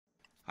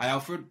Hi,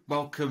 Alfred.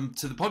 Welcome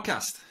to the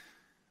podcast.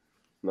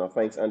 No,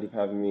 thanks, Andy, for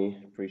having me.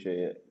 Appreciate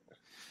it.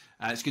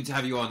 It's good to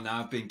have you on.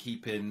 Now, I've been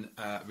keeping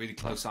a really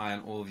close eye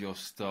on all of your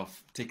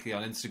stuff,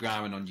 particularly on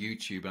Instagram and on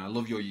YouTube. And I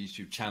love your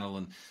YouTube channel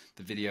and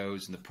the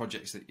videos and the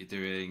projects that you're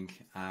doing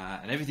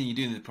and everything you're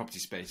doing in the property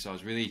space. So I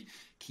was really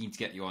keen to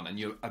get you on. And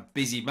you're a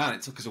busy man.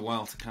 It took us a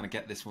while to kind of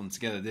get this one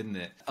together, didn't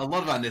it? A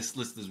lot of our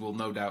listeners will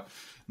no doubt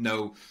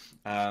know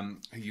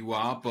who you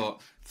are. But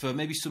for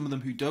maybe some of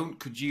them who don't,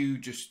 could you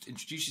just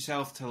introduce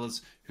yourself, tell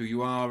us who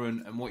you are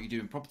and what you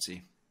do in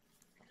property?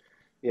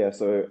 Yeah,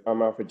 so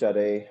I'm Alfred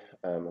Dzadey.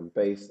 I'm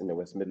based in the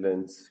West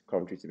Midlands,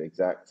 Coventry to be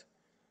exact.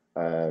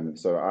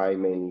 So I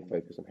mainly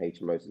focus on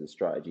HMOs as a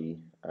strategy,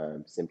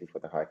 simply for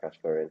the high cash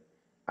flowing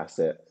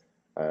asset.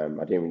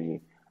 I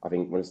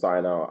think when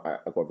starting out,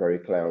 I got very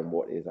clear on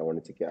what it is I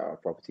wanted to get out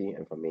of property.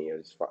 And for me, it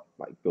was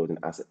like building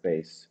an asset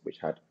base, which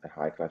had a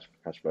high cash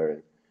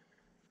flowing.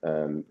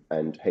 And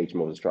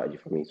HMO was a strategy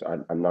for me.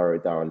 So I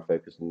narrowed down,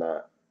 focused on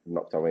that,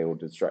 knocked away all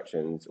the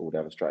distractions, all the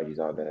other strategies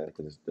out there,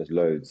 because there's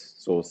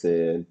loads,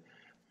 sourcing,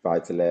 buy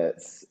to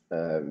lets,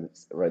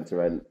 rent to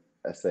rent,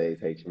 essays,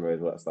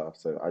 HMOs, all that stuff.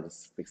 So I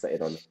just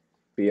fixated on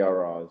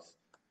BRRs,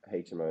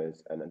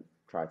 HMOs, and then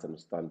tried to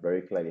understand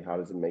very clearly how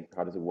does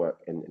it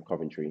work in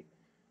Coventry,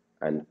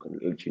 and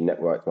literally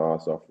networked my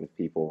ass off with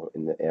people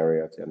in the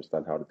area to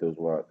understand how the deals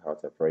work, how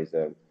to appraise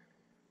them,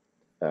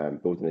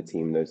 building a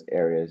team in those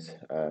areas.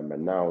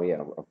 And now,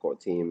 yeah, I've got a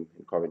team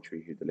in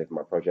Coventry who deliver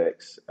my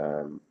projects,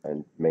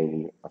 and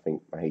mainly I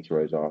think my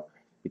HMOs are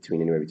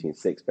anywhere between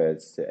 6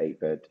 beds to 8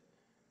 bed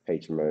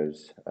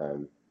HMOs.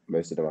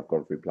 Most of them I've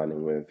gone through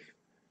planning with,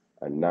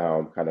 and now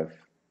I'm kind of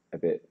a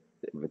bit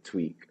of a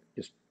tweak.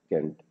 Just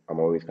again, I'm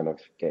always kind of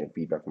getting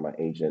feedback from my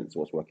agents,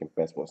 what's working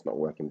best, what's not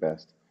working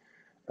best.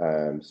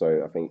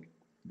 So I think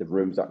the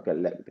rooms that get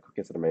let the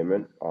quickest at the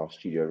moment are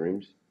studio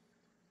rooms.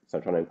 So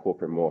I'm trying to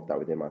incorporate more of that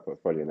within my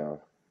portfolio now.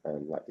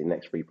 And like the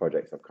next 3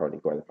 projects I've currently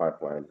got in the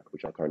pipeline,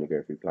 which I'm currently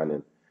going through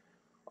planning,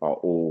 are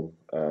all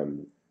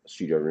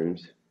studio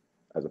rooms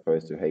as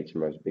opposed to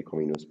HMOs, big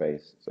communal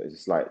space. So it's a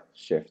slight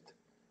shift,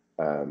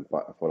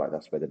 but I feel like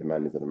that's where the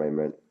demand is at the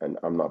moment. And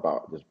I'm not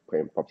about just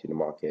putting property in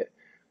the market.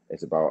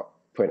 It's about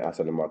putting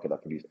assets on the market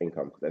that produce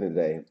income. Because at the end of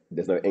the day, if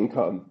there's no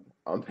income,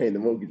 I'm paying the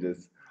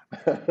mortgages.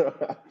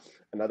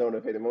 And I don't want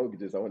to pay the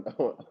mortgages. I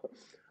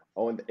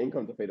want the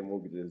income to pay the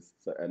mortgages,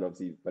 so, and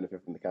obviously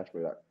benefit from the cash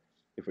flow that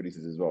it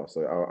produces as well.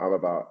 So I'm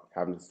about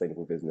having a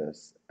sustainable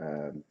business,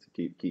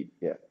 to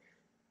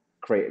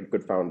create a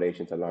good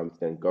foundation to allow me to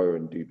then go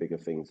and do bigger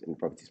things in the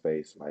property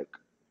space, like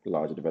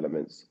larger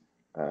developments.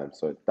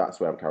 So that's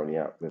where I'm currently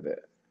at with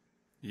it.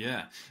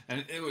 Yeah,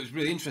 and it was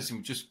really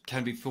interesting. Just kind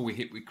of before we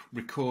hit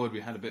record,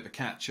 we had a bit of a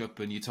catch up,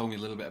 and you told me a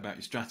little bit about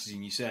your strategy.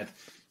 And you said,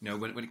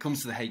 when it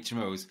comes to the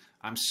HMOs,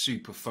 I'm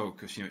super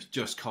focused. It's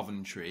just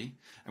Coventry,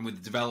 and with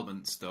the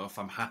development stuff,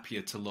 I'm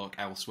happier to look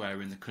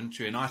elsewhere in the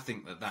country. And I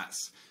think that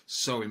that's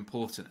so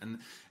important. And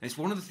it's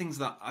one of the things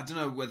that I don't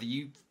know whether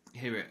you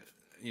hear it,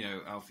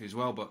 Alfie, as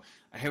well, but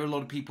I hear a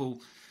lot of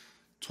people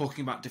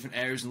talking about different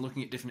areas and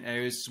looking at different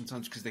areas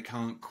sometimes because they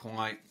can't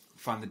quite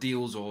find the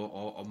deals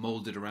or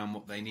mold it around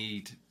what they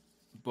need.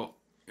 But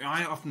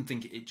I often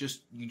think you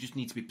just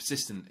need to be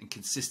persistent and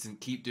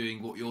consistent. Keep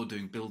doing what you're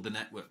doing. Build the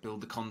network,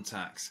 build the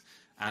contacts,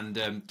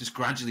 and just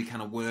gradually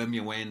kind of worm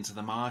your way into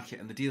the market.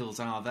 And the deals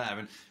are there.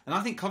 And I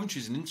think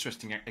Coventry is an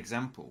interesting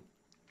example.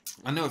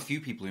 I know a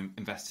few people who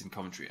invested in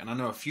Coventry, and I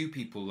know a few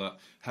people that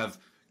have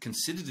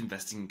considered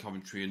investing in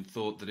Coventry and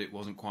thought that it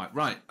wasn't quite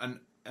right. And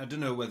I don't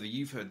know whether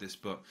you've heard this,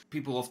 but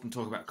people often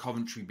talk about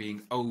Coventry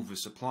being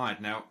oversupplied.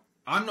 Now,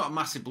 I'm not a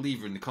massive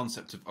believer in the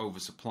concept of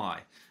oversupply.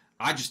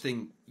 I just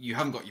think you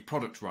haven't got your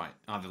product right.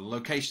 Either the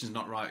location's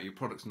not right or your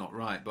product's not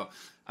right. But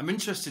I'm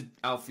interested,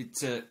 Alfie,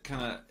 to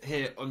kind of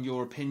hear on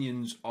your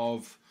opinions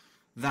of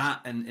that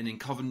and in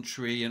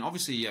Coventry. And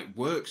obviously it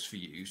works for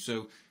you.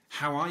 So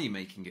how are you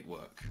making it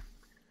work?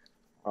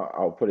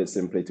 I'll put it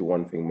simply to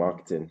one thing: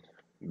 marketing.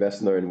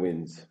 Best known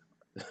wins.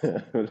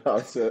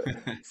 So,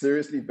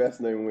 seriously, best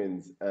known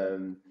wins.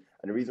 And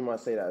the reason why I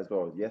say that as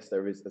well is, yes,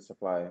 there is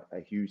a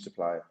huge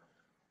supply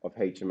of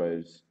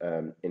HMOs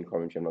in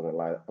Coventry. I'm not going to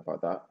lie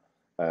about that.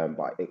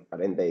 But at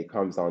the end of the day, it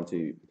comes down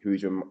to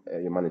who's your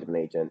management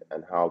agent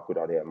and how good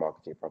are they at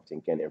marketing property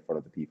and getting it in front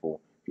of the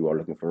people who are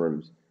looking for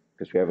rooms.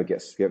 Because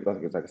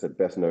like I said,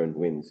 best known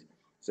wins.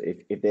 So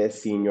if they're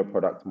seeing your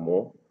product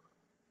more,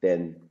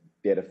 then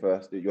you're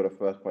the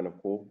first point of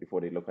call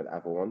before they look at the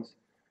other ones.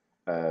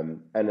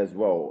 And as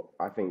well,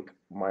 I think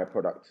my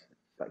product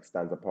like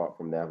stands apart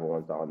from the other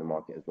ones that are on the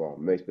market as well.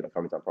 Most people that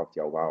come into our property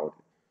are wild,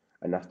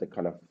 and that's the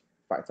kind of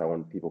factor I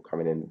want people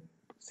coming in,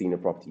 seeing the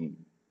property,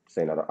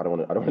 saying I don't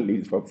want to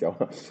lose property.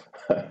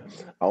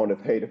 I want to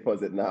pay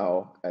deposit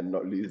now and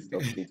not lose the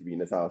opportunity to be in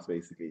this house,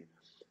 basically.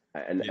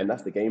 And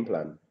that's the game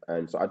plan.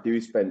 And so I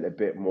do spend a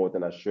bit more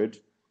than I should,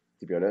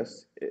 to be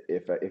honest.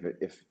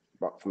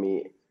 But for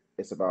me,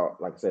 it's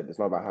about, like I said, it's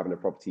not about having a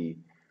property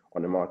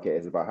on the market.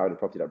 It's about having a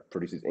property that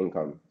produces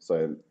income.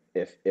 So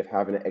if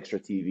having an extra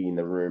TV in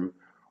the room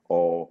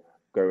or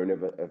going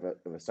with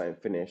a certain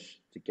finish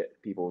to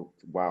get people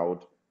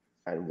wowed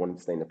and wanting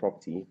to stay in the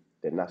property,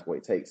 then that's what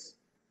it takes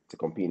to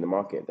compete in the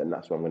market. Then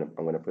that's what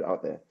I'm gonna put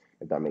out there,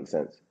 if that makes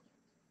sense.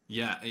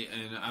 Yeah, it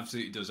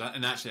absolutely does.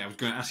 And actually, I was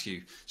going to ask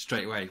you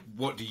straight away,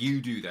 what do you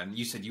do then?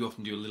 You said you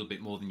often do a little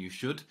bit more than you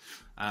should.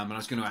 And I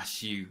was going to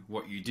ask you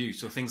what you do.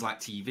 So things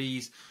like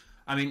TVs.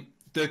 I mean,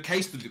 the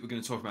case study that we're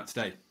going to talk about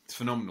today is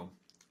phenomenal.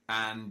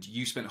 And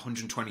you spent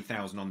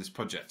 120,000 on this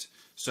project.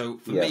 So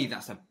for Yeah. me,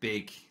 that's a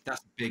big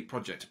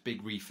project, a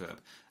big refurb.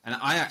 And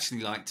I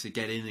actually like to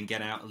get in and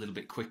get out a little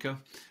bit quicker.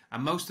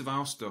 And most of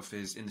our stuff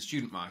is in the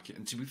student market.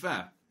 And to be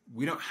fair,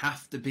 we don't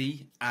have to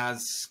be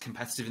as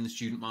competitive in the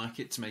student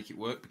market to make it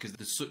work, because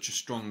there's such a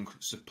strong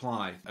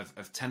supply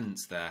of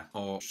tenants there,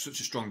 or such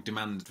a strong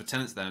demand for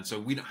tenants there. And so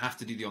we don't have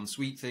to do the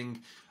ensuite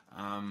thing.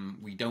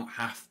 We don't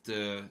have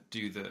to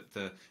do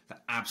the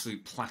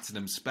absolute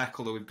platinum spec,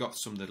 although we've got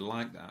some that are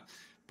like that.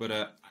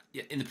 But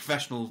in the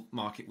professional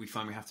market, we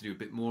find we have to do a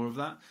bit more of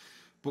that.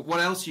 But what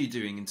else are you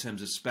doing in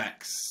terms of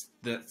specs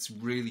that's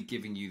really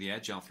giving you the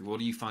edge, Alfie? What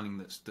are you finding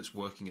that's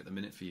working at the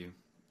minute for you?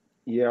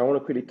 Yeah, I want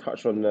to quickly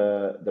touch on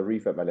the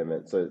refurb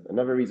element. So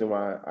another reason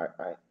why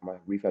my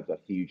refurbs are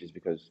huge is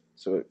because,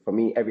 so for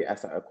me, every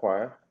asset I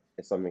acquire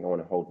is something I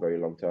want to hold very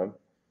long term.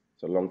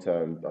 So long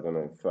term, I don't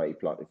know, 30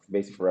 plus, it's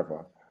basically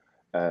forever.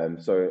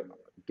 So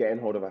getting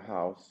hold of a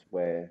house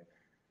where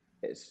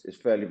it's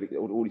fairly big,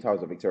 all these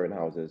houses are Victorian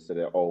houses, so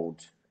they're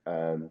old.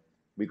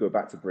 We go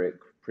back to brick,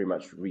 pretty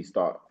much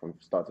restart from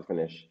start to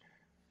finish.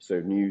 So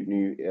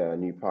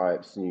new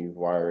pipes, new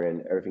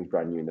wiring, everything's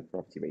brand new in the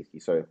property basically.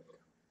 So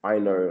I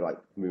know, like,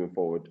 moving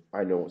forward,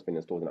 I know what's been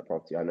installed in that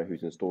property. I know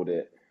who's installed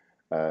it.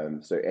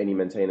 So any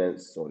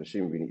maintenance or the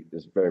shouldn't really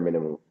is very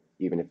minimal,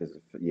 even if it's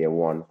year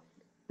one.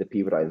 The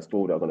people that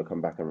installed it are going to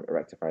come back and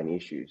rectify any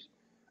issues.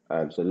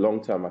 So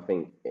long term, I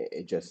think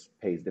it just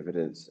pays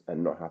dividends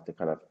and not have to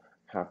kind of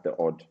have the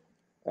odd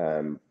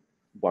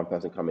one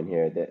person come in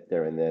here,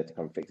 there and there to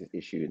come fix this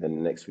issue,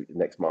 then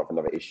next month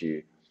another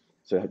issue.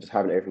 So just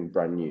having everything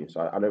brand new.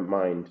 So I don't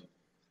mind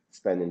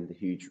spending the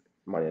huge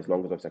money as long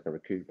as obviously I can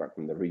recoup back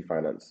from the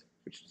refinance,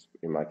 which is,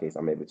 in my case,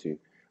 I'm able to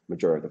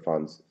majority of the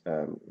funds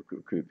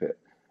recoup it.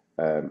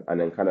 And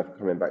then kind of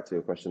coming back to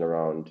your question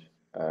around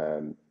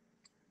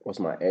what's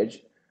my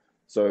edge.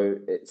 So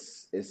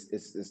it's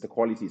the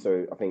quality.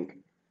 So I think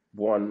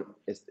one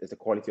is the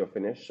quality of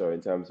finish. So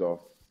in terms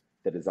of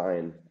the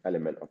design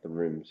element of the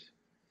rooms,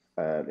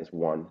 is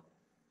one.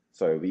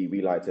 So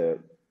we like to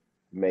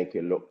make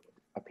it look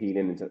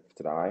appealing to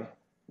the eye,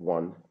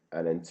 one.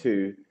 And then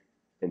two,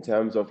 in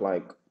terms of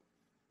like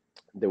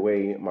the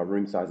way my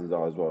room sizes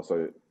are as well.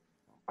 So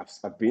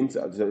I've been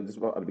to, so this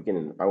was at the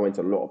beginning, I went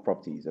to a lot of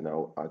properties and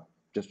I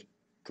just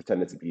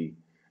pretended to be,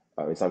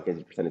 in some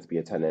cases pretended to be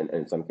a tenant,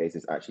 and in some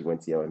cases actually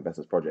went to your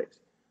investors projects.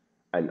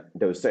 And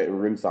there were certain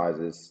room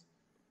sizes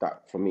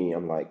that for me,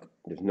 I'm like,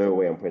 there's no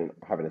way I'm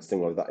having a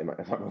single of that in my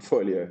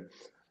portfolio.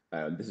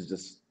 This is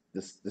just,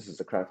 this is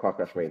the car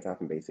crash waiting to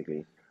happen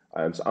basically.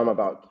 So I'm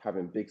about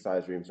having big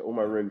size rooms. So all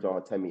my rooms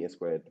are 10 meters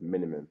squared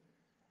minimum,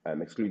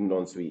 excluding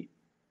non-suite.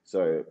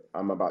 So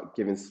I'm about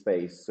giving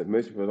space. So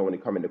most people don't want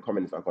to come in the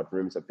comments, I've got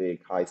rooms are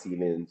big, high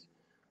ceilings,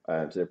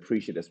 to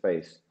appreciate the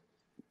space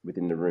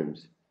within the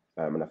rooms.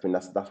 And I think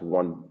that's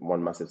one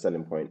massive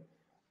selling point.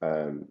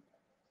 And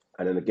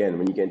then again,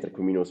 when you get into the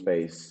communal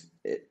space,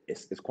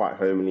 it's quite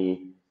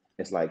homely.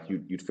 It's like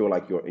you'd feel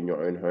like you're in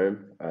your own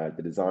home.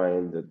 The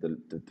design,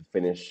 the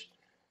finish,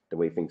 the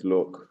way things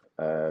look,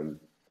 and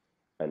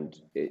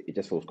it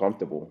just feels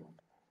comfortable.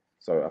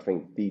 So I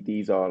think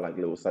these are like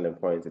little selling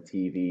points. A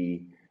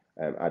TV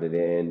added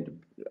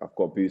in. I've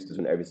got boosters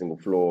on every single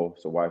floor,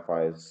 so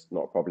Wi-Fi is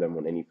not a problem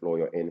on any floor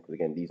you're in. Because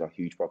again, these are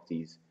huge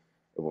properties,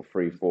 over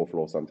 3, 4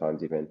 floors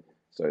sometimes even.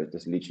 So it's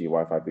just literally a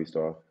Wi-Fi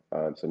booster,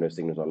 so no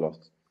signals are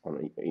lost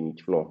in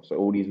each floor. So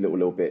all these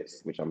little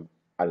bits, which I'm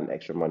adding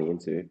extra money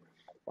into,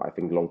 but I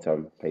think long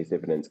term pays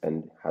dividends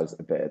and has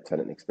a better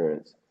tenant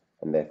experience,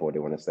 and therefore they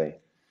want to stay.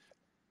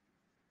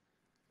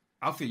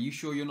 Alfie, are you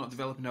sure you're not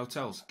developing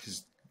hotels?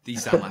 Because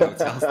these sound like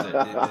hotels. They're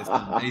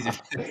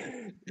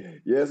amazing.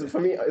 Yeah, so for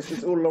me, it's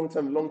just all long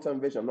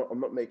term vision. I'm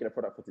not making a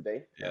product for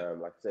today. Yeah.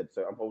 Like I said,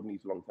 so I'm holding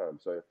these long term.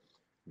 So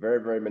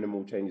very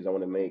minimal changes I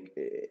want to make.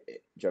 Do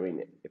you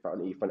know what I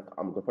mean?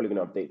 I'm probably going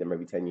to update them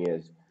every 10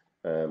 years,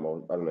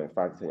 or I don't know,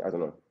 5 to 10. I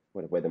don't know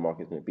where the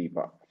market's going to be,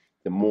 but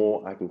the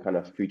more I can kind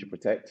of future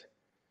protect,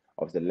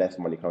 obviously the less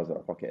money comes out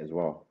of my pocket as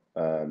well.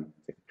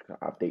 If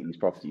I update these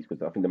properties,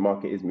 because I think the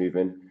market is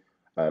moving.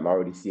 I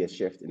already see a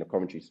shift in the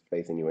Coventry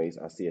space anyways.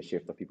 I see a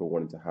shift of people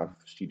wanting to have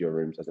studio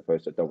rooms as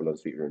opposed to a double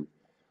ensuite room.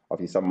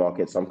 Obviously, some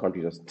markets, some parts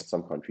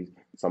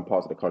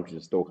of the country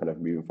are still kind of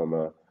moving from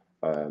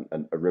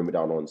a room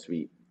without an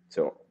ensuite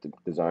to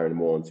desiring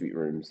more ensuite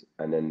rooms.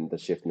 And then the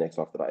shift next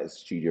after that is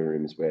studio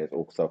rooms where it's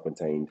all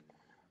self-contained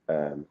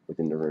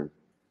within the room.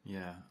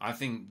 Yeah, I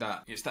think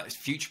it's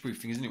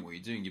future-proofing, isn't it? What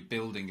you're doing, you're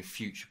building a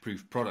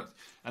future-proof product,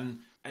 and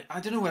I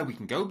don't know where we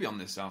can go beyond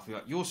this, Alfie.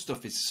 Like, your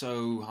stuff is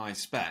so high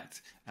spec,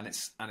 and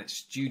it's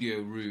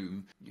studio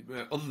room.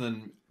 Other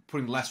than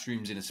putting less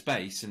rooms in a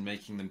space and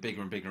making them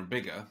bigger and bigger and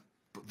bigger,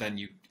 but then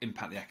you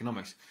impact the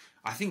economics.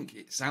 I think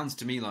it sounds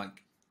to me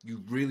like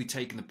you've really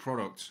taken the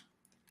product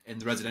in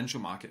the residential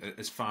market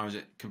as far as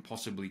it can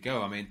possibly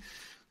go. I mean,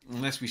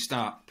 unless we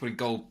start putting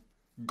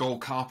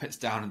gold carpets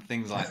down and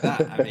things like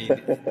that. I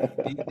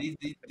mean,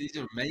 these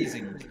are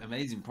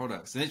amazing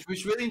products, and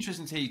it's really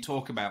interesting to hear you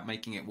talk about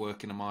making it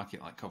work in a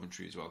market like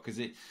Coventry as well, because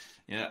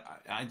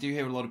I do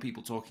hear a lot of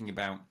people talking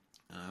about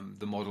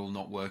the model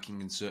not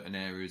working in certain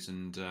areas,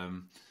 and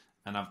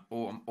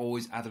I'm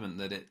always adamant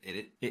that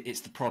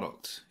it's the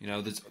product.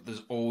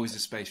 There's always a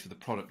space for the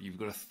product. You've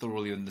got to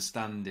thoroughly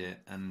understand it,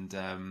 and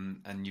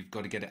you've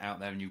got to get it out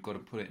there, and you've got to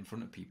put it in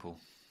front of people.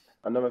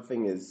 Another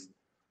thing is,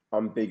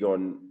 I'm big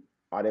on,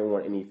 I don't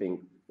want anything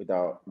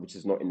which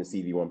is not in the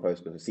CV1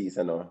 postcode, the city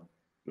centre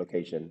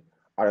location.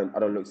 I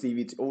don't look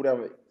all the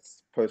other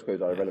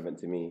postcodes are irrelevant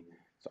to me.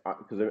 So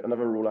because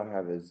another rule I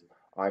have is,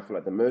 I feel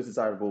like the most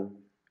desirable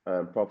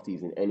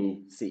properties in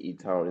any city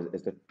town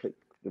is the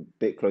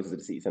bit closer to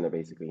the city centre,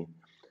 basically.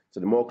 So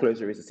the more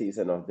closer it is to the city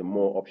centre, the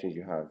more options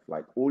you have.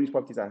 Like all these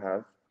properties I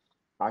have,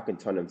 I can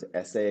turn them to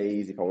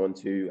SAs if I want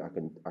to.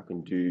 I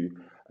can do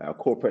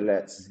corporate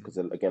lets, because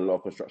again, a lot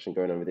of construction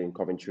going on within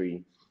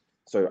Coventry.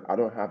 So I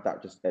don't have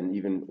that and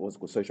even what's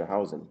called social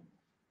housing.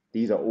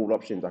 These are all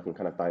options I can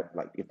kind of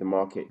like, if the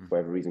market for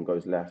whatever reason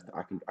goes left,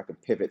 I can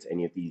pivot to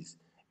any of these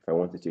if I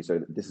wanted to.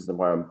 So this is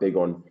why I'm big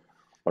on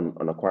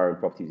acquiring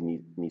properties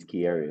in these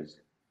key areas.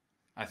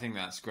 I think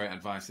that's great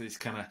advice. It's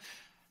kind of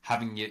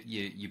having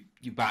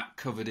your back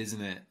covered,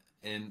 isn't it?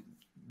 And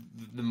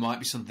there might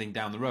be something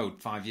down the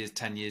road, 5 years,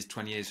 10 years,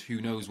 20 years,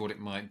 who knows what it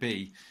might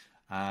be,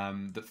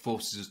 that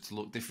forces us to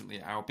look differently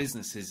at our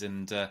businesses.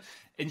 And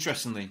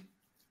interestingly,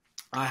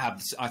 I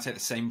take the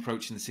same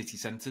approach in the city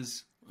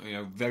centres,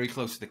 very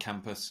close to the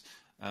campus,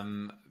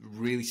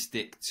 really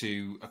stick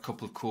to a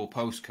couple of core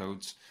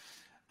postcodes.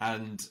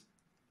 And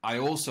I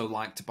also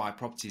like to buy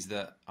properties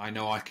that I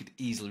know I could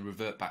easily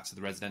revert back to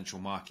the residential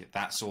market.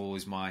 That's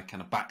always my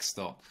kind of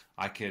backstop.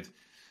 I could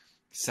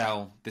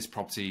sell this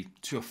property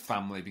to a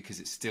family because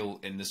it's still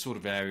in the sort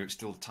of area, it's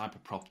still the type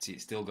of property,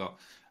 it's still got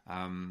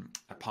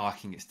a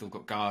parking, it's still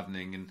got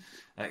gardening and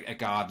a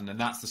garden, and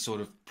that's the sort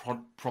of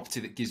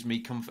property that gives me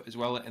comfort as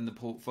well in the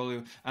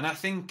portfolio. And I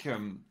think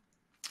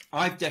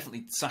I've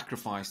definitely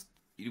sacrificed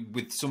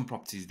with some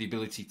properties the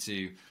ability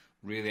to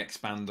really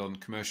expand on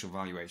commercial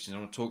valuations. I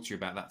want to talk to you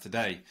about that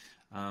today,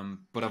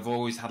 but I've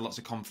always had lots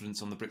of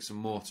confidence on the bricks and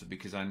mortar,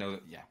 because I know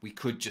that we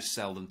could just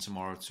sell them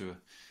tomorrow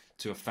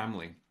to a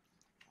family.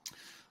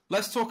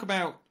 Let's talk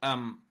about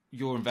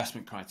your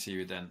investment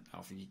criteria then,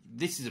 Alfie.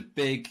 This is a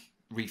big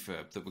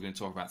refurb that we're going to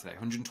talk about today,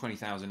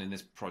 120,000 in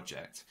this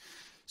project.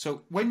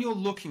 So when you're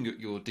looking at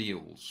your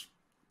deals,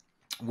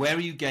 where are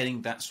you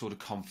getting that sort of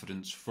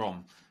confidence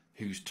from?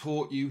 Who's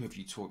taught you? Have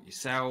you taught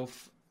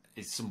yourself?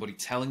 Is somebody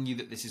telling you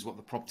that this is what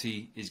the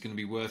property is going to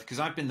be worth? Because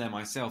I've been there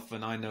myself,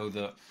 and I know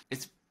that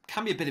it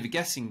can be a bit of a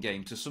guessing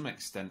game to some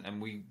extent, and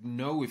we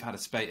know we've had a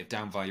spate of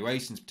down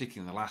valuations,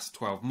 particularly in the last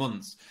 12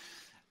 months.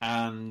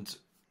 And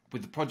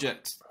with the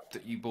project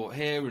that you bought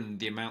here and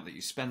the amount that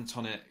you spent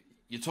on it,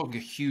 you're talking a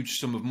huge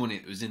sum of money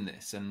that was in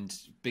this, and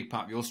a big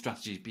part of your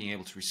strategy is being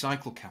able to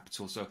recycle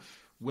capital. So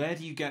where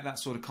do you get that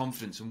sort of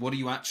confidence, and what are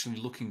you actually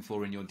looking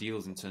for in your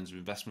deals in terms of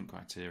investment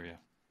criteria?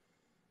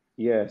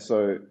 Yeah,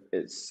 so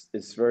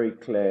it's very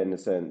clear in the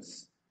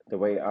sense,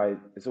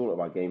 it's all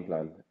about game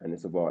plan, and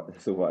it's about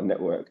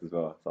network as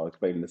well. So I'll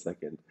explain in a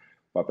second.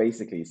 But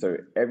basically, so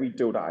every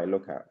deal that I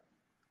look at,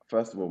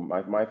 first of all,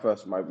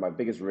 my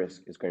biggest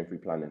risk is going through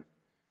planning,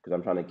 because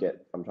I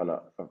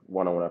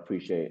want to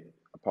appreciate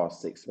a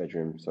past 6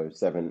 bedroom, so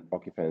 7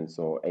 occupants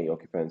or 8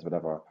 occupants,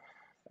 whatever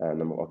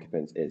number of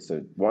occupants is.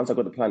 So once I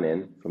got the plan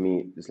in, for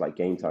me, it's like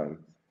game time,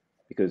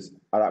 because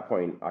at that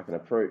point I can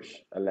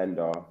approach a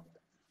lender.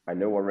 I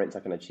know what rents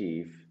I can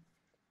achieve,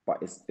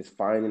 but it's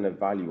finding a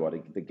value, or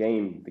the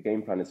game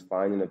plan is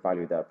finding a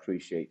value that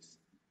appreciates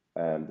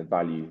the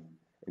value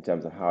in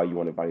terms of how you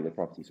want to value the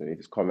property. So if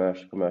it's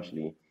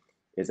commercially,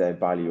 is there a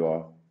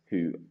valuer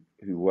who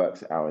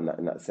works it out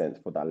in that sense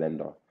for that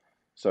lender?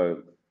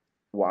 So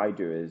what I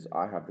do is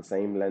I have the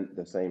same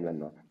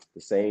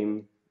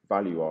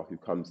valuer who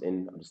comes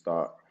in at the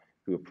start,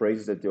 who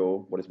appraises the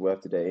deal, what it's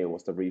worth today,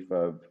 what's the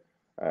refurb,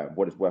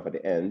 what it's worth at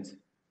the end.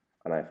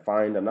 And I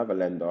find another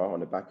lender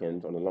on the back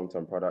end, on the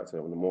long-term product,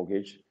 so on the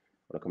mortgage,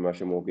 on a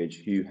commercial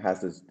mortgage, who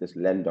has this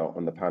lender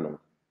on the panel.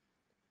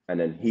 And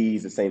then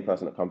he's the same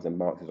person that comes and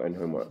marks his own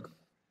homework.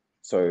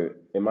 So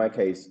in my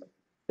case,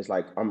 it's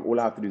like all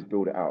I have to do is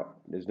build it out.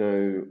 There's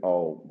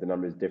no, the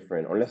number is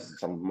different, unless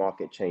some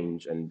market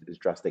change and is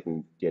drastic,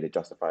 and they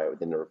justify it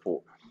within the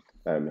report.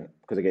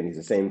 Because again, he's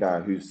the same guy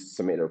who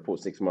submitted a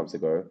report 6 months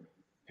ago,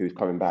 who's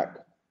coming back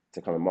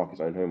to come and mark his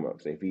own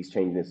homework. So if he's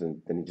changing this,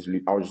 and then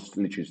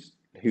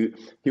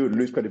he would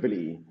lose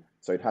credibility.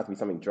 So it has to be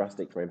something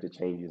drastic for him to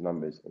change his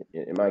numbers.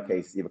 In my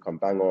case, either come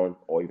bang on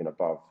or even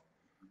above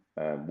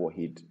what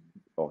he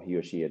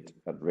or she had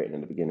written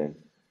in the beginning.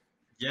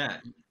 Yeah,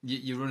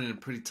 you're running a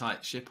pretty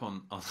tight ship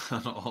on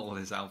all of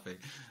this, Alfie.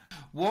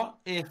 What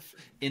if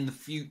in the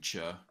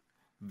future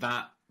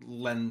that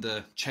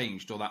lender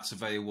changed or that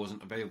surveyor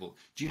wasn't available.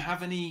 Do you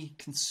have any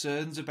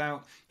concerns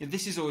about,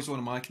 this is always one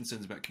of my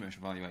concerns about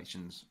commercial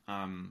valuations.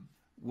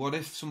 What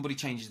if somebody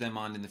changes their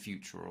mind in the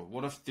future, or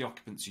what if the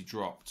occupancy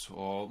dropped,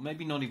 or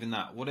maybe not even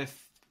that? What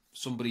if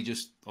somebody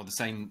or the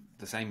same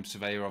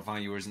surveyor or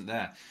valuer isn't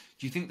there?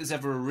 Do you think there's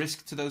ever a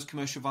risk to those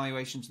commercial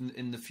valuations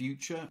in the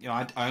future?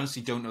 I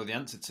honestly don't know the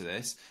answer to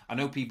this. I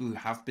know people who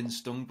have been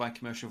stung by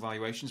commercial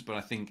valuations, but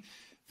I think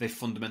they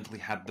fundamentally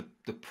had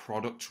the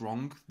product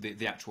wrong,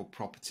 the actual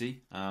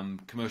property.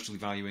 Commercially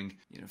valuing,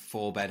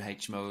 4-bed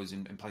HMOs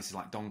in places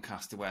like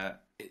Doncaster where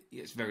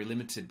it's very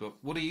limited. But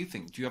what do you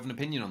think? Do you have an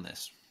opinion on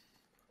this?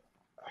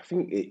 I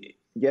think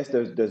yes,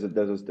 there's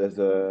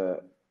a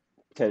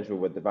potential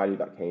with the value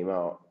that came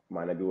out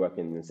might not be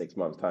working in 6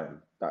 months'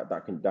 time.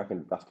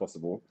 That's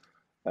possible.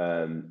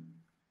 And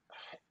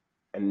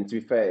to be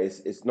fair,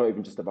 it's not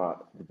even just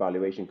about the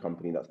valuation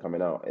company that's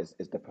coming out.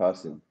 It's the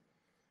person,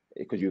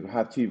 because you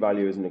have two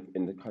valuers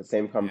in the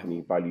same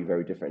company value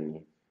very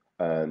differently.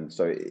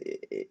 So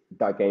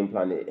that game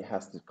plan, it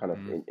has to kind of,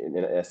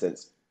 in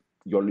essence,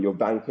 you're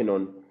banking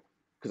on,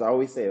 because I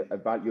always say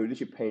you're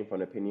literally paying for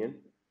an opinion.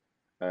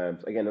 So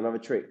again, another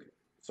trick.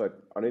 So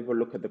I know people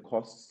look at the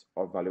costs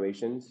of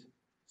valuations.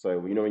 So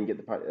when you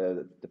get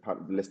the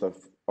list of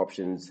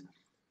options,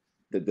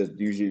 there's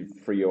usually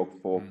 3 or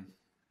 4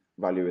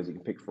 valuers you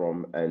can pick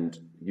from, and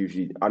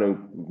usually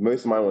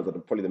most of my ones are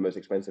probably the most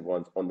expensive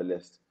ones on the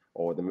list,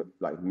 or the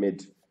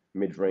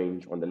mid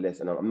range on the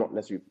list. And I'm not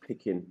necessarily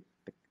picking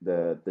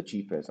the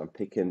cheapest. I'm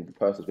picking the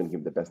person who's going to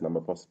give the best number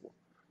possible.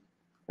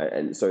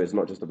 And so it's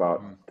not just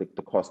about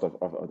the cost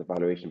of the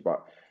valuation,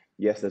 but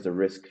yes, there's a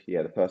risk.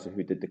 Yeah, the person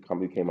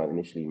who came out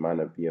initially might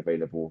not be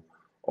available,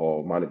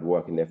 or might not be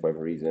working there for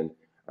whatever reason,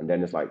 and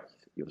then it's like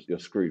you're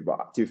screwed.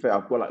 But to be fair,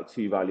 I've got like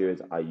 2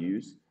 valuers I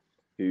use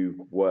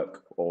who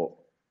work or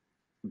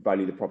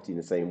value the property in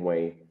the same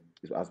way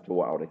as to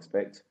what I would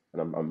expect,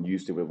 and I'm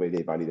used to the way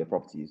they value their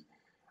properties.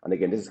 And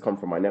again, this has come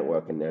from my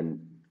network, and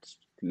then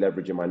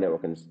leveraging my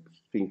network and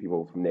seeing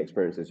people from their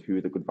experiences, who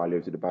are the good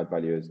valuers, who are the bad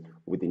valuers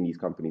within these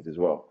companies as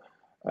well.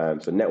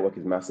 So network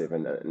is massive,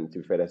 and to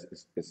be fair,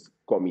 it's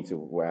got me to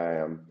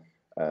where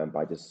I am,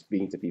 by just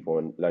speaking to people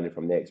and learning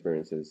from their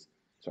experiences,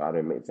 so I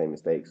don't make the same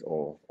mistakes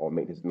or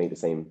make the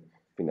same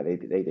thing that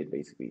they did,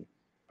 basically.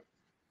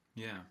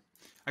 Yeah.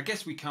 I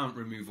guess we can't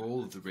remove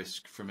all of the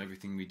risk from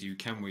everything we do,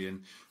 can we?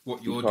 And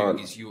what you're doing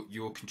is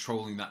you're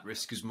controlling that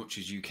risk as much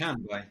as you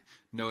can by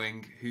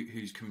knowing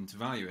who's coming to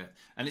value it.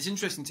 And it's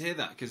interesting to hear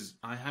that, because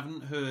I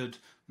haven't heard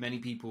many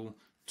people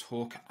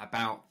talk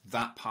about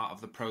that part of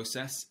the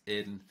process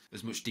in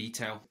as much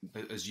detail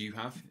as you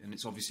have. And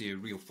it's obviously a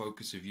real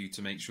focus of you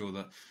to make sure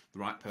that the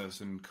right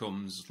person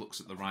comes, looks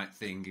at the right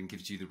thing and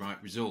gives you the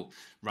right result,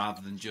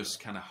 rather than just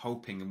kind of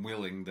hoping and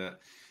willing that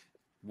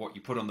what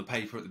you put on the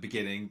paper at the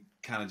beginning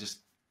kind of just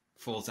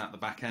falls out the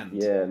back end.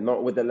 Yeah,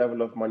 not with the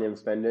level of money I'm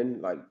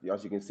spending. Like,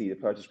 as you can see, the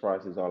purchase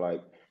prices are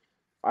like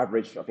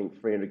average. I think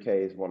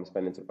 300k is what I'm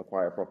spending to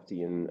acquire a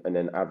property, and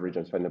then average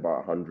I'm spending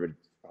about 100,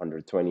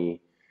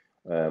 120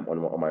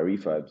 on my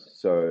refurbs.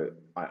 So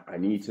I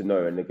need to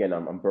know. And again,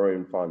 I'm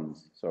borrowing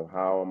funds. So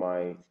how am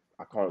I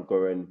can't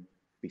go and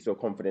be so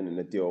confident in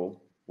the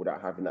deal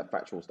without having that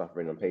factual stuff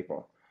written on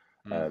paper.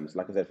 So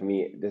like I said, for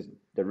me, there's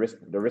the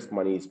risk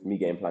money is me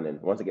getting planning.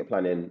 Once I get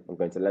planning, I'm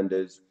going to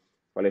lenders.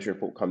 Valuation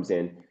report comes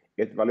in.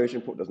 If the valuation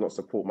report does not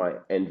support my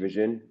end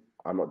vision,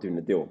 I'm not doing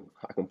the deal.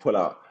 I can pull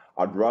out.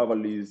 I'd rather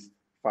lose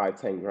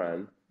 5-10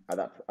 grand at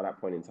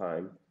that point in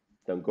time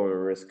than go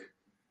and risk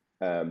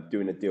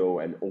doing a deal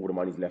and all the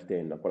money's left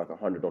in. I've got like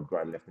 100 odd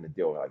grand left in the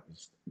deal. Like,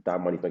 that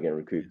money's not getting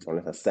recouped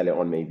unless I sell it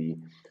on, maybe.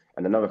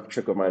 And another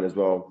trick of mine as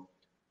well.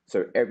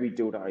 So every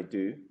deal that I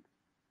do,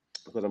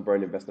 because I'm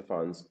borrowing investor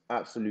funds,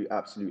 absolute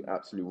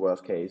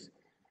worst case,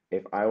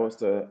 if I was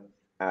to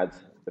add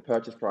the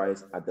purchase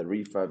price, add the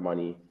refurb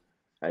money,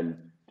 and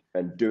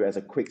do it as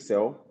a quick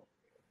sale,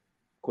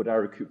 could I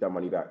recoup that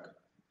money back?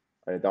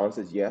 And if the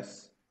answer is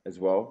yes as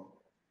well,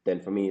 then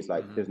for me it's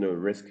like there's no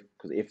risk,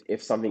 because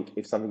if something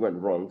went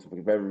wrong, so for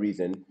whatever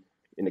reason,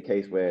 in the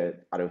case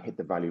where I don't hit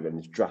the value and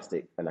it's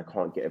drastic and I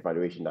can't get a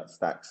valuation that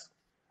stacks,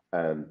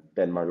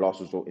 then my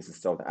last resort is to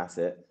sell the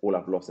asset. All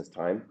I've lost is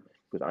time,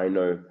 because I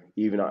know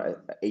even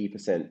at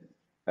 80%,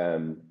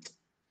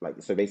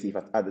 so basically if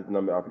I added the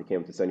number up and it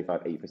came to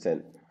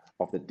 80%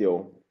 of the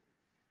deal,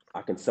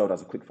 I can sell that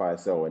as a quick fire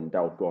sell, and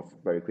that will go off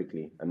very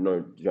quickly, and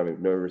no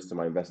risk to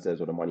my investors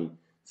or the money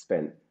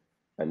spent,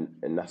 and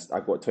that's,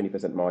 I've got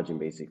 20% margin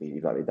basically,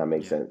 if that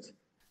makes sense.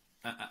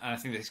 I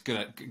think that's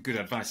good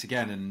advice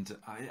again, and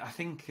I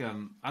think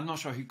I'm not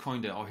sure who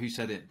coined it or who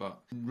said it, but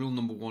rule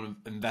number 1 of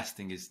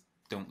investing is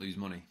don't lose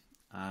money.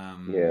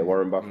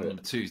 Warren Buffett. Rule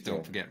number 2 is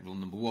don't forget rule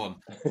number 1.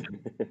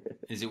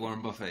 Is it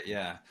Warren Buffett?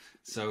 Yeah.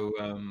 So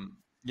I'm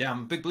a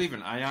big believer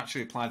in it. I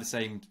actually apply the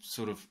same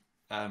sort of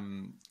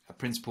a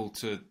principle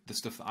to the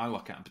stuff that I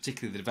look at, and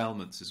particularly the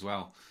developments as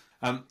well.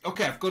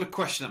 Okay, I've got a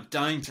question I'm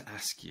dying to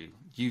ask you.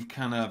 You've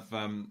kind of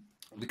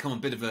become a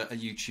bit of a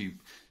YouTube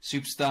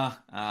superstar.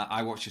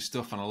 I watch your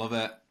stuff and I love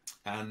it.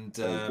 And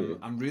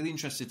I'm really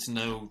interested to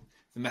know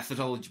the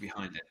methodology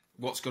behind it,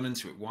 what's gone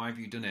into it, why have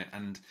you done it?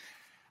 And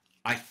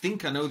I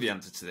think I know the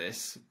answer to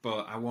this,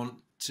 but I want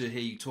to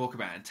hear you talk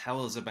about it and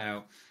tell us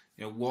about,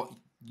 what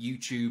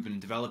YouTube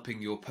and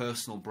developing your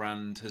personal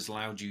brand has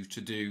allowed you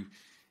to do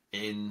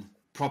in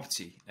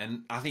property.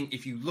 And I think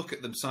if you look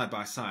at them side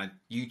by side,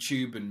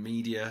 YouTube and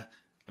media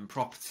and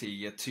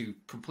property are two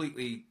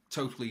completely,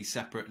 totally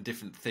separate and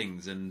different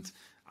things. And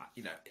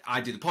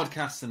I do the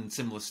podcast and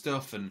similar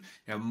stuff, and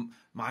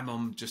my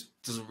mum just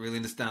doesn't really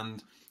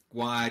understand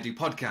why I do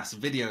podcasts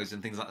and videos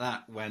and things like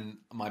that when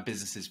my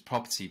business is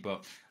property.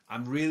 But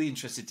I'm really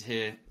interested to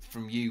hear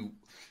from you,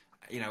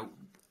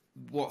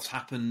 what's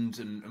happened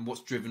and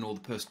what's driven all the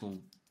personal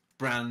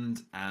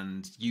brand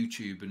and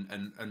YouTube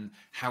and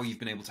how you've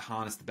been able to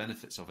harness the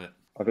benefits of it.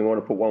 I think I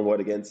want to put one word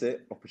against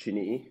it: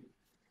 opportunity.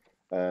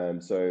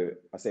 So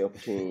I say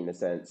opportunity in a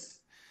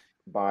sense,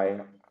 by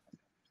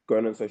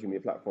going on social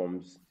media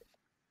platforms,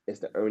 it's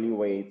the only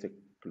way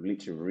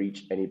to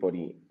reach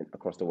anybody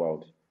across the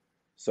world.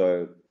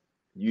 So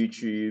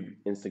YouTube,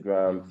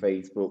 Instagram,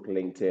 Facebook,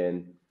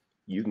 LinkedIn,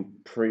 you can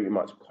pretty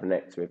much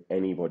connect with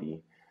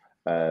anybody.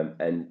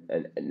 And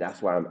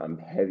that's why I'm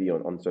heavy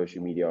on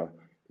social media.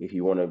 If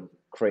you want to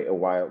create a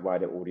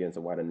wider audience,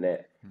 a wider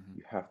net,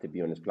 you have to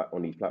be on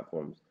these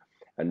platforms.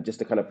 And just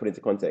to kind of put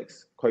into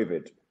context,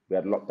 COVID, we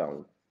had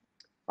lockdown.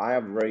 I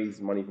have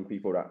raised money from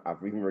people that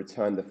I've even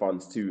returned the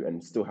funds to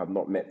and still have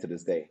not met to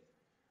this day.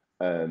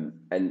 And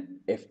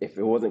if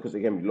it wasn't because,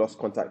 again, we lost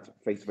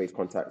face-to-face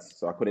contacts,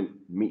 so I couldn't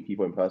meet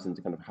people in person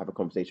to kind of have a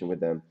conversation with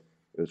them.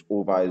 It was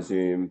all via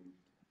Zoom.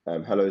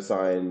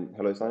 HelloSign,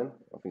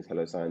 I think it's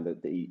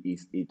HelloSign, the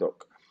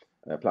e-doc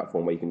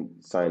platform where you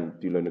can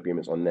do loan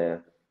agreements on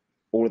there.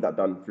 All of that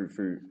done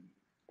through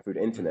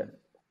the internet.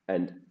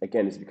 And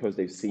again, it's because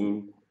they've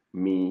seen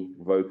me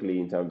vocally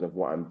in terms of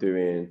what I'm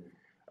doing,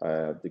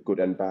 the good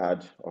and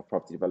bad of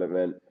property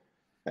development,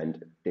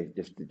 and they've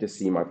just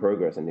seen my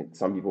progress. And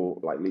some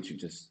people like literally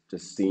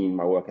just seen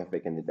my work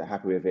ethic and they're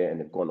happy with it, and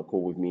they've gone on a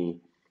call with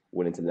me,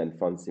 willing to lend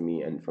funds to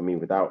me. And for me,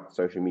 without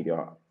social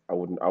media, I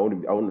wouldn't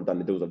have done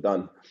the deals I've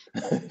done.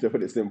 To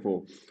put it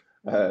simple,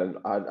 I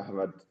have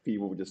had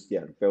people just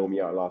bail me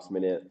out last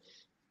minute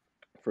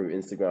through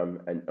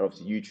Instagram, and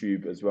obviously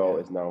YouTube as well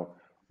is now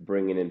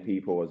bringing in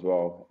people as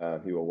well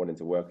who are wanting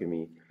to work with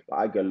me. Like,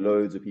 I get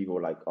loads of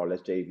people like, oh,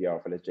 let's JV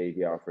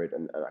Alfred,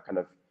 and I kind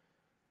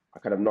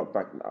of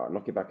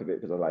knock it back a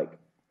bit, because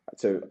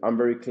so I'm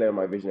very clear on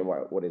my vision of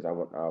what it is I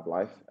want out of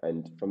life.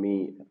 And for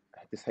me,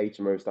 this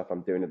HMO stuff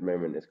I'm doing at the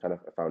moment is kind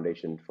of a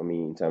foundation for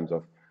me in terms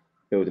of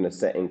building a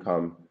set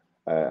income,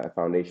 a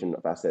foundation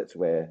of assets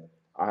where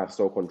I have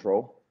sole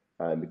control,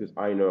 because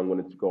I know I'm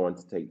going to go on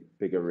to take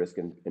bigger risk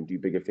and do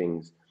bigger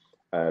things.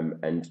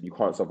 And you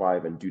can't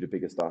survive and do the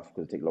bigger stuff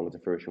because it takes longer to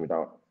fruition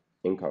without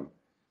income.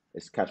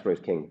 It's cash flow is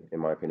king, in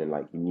my opinion.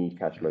 Like, you need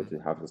cash flow to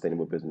have a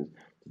sustainable business,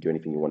 to do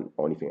anything you want,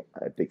 or anything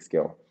at a big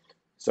scale.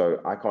 So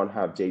I can't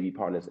have JV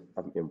partners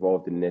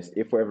involved in this.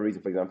 If for whatever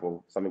reason, for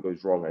example, something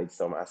goes wrong, I need to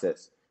sell my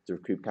assets to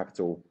recoup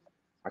capital,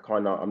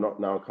 I'm not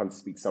now come to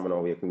speak to someone,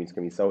 oh, yeah, can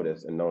we sell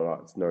this? And no,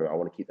 I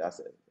want to keep the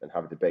asset and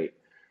have a debate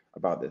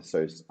about this.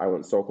 So I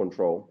want sole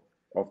control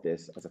of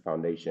this as a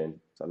foundation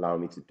to allow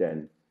me to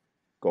then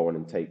go on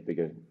and take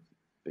bigger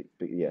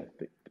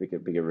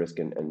risk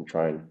and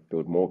try and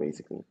build more,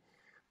 basically.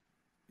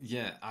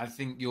 Yeah, I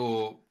think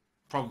you're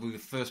probably the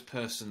first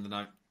person that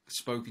I've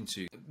spoken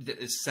to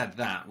that has said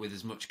that with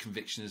as much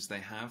conviction as they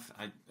have.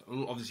 I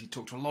obviously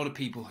talk to a lot of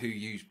people who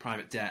use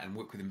private debt and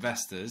work with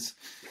investors,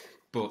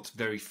 but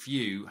very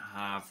few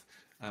have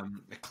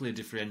a clear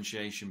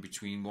differentiation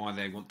between why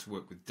they want to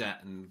work with debt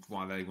and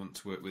why they want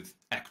to work with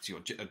equity or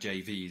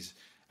JVs.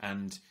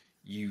 And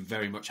you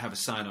very much have a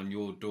sign on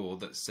your door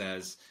that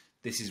says,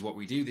 this is what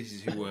we do, this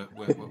is who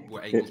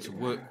we're able to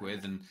work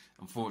with. And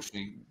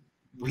unfortunately,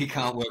 we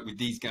can't work with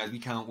these guys, we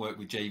can't work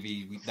with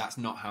JVs, that's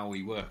not how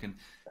we work. And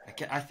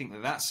I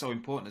think that's so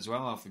important as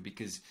well, Alfred,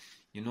 because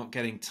you're not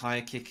getting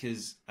tire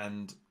kickers.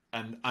 And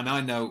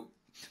I know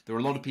there are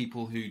a lot of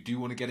people who do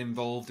want to get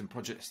involved in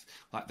projects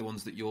like the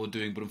ones that you're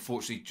doing, but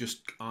unfortunately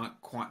just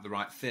aren't quite the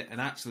right fit. And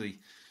actually,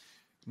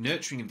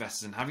 nurturing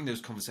investors and having those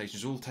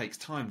conversations all takes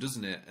time,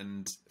 doesn't it?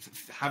 And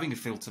having a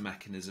filter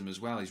mechanism as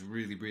well is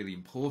really, really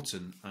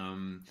important.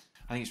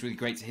 I think it's really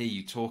great to hear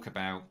you talk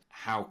about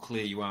how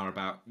clear you are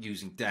about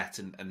using debt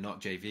and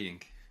not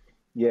JVing.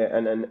 Yeah,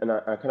 and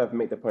I kind of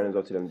make the point as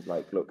well to them,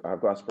 like, look,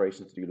 I've got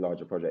aspirations to do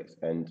larger projects,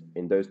 and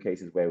in those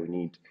cases where we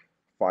need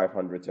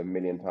 500 to £1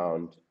 million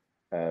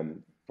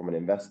from an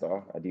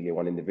investor, ideally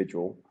one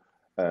individual,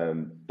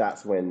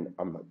 that's when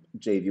I'm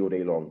JV all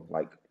day long.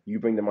 Like, you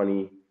bring the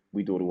money,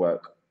 we do all the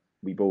work,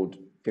 we build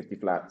 50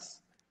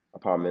 flats,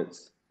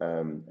 apartments,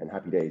 and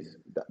happy days.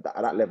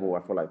 At that level,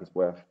 I feel like it's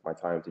worth my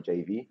time to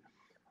JV.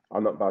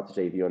 I'm not about to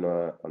JV on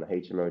a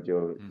HMO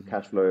deal. The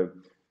cash flow,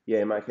 yeah,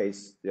 in my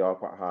case, they are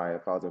quite high,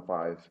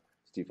 £1,500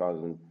 to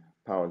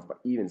 £2,000. But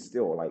even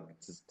still, like,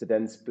 to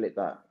then split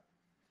that,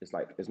 it's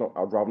like, it's not.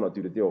 I'd rather not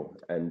do the deal.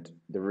 And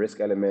the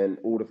risk element,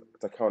 all the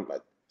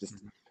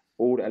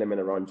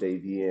element around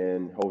JV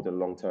and holding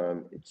long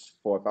term, it's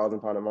for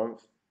 £1,000 a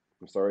month.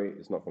 I'm sorry,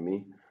 it's not for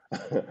me. I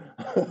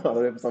don't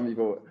know if some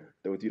people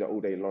they would do that all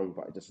day long,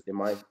 but just in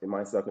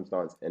my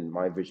circumstance and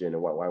my vision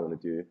and what I want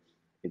to do,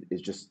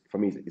 it's just for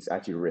me. It's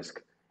actually a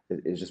risk.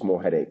 It's just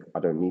more headache. I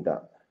don't need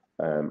that,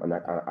 and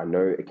I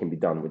know it can be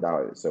done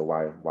without it. So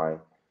why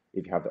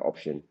if you have the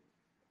option,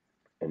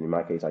 and in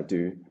my case I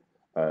do,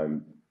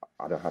 um,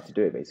 I don't have to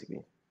do it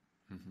basically.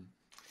 Mm-hmm.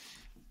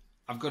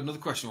 I've got another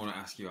question I want to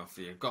ask you,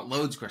 Alfie. I've got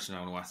loads of questions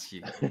I want to ask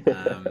you.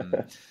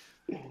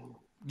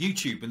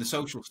 YouTube and the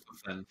social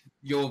stuff, then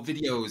your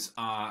videos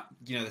are,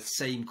 you know, the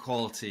same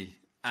quality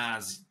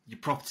as your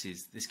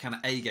properties, this kind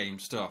of A game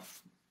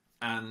stuff.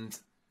 And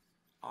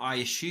I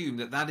assume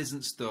that that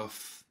isn't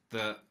stuff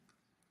that,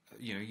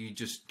 you know, you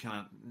just kind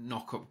of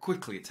knock up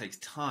quickly. It takes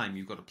time.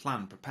 You've got to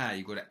plan, prepare,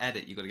 you've got to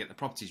edit, you've got to get the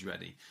properties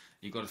ready.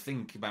 You've got to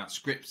think about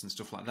scripts and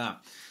stuff like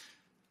that.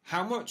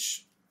 How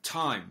much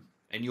time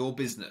in your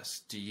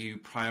business do you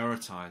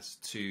prioritize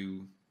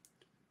to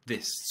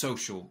this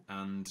social?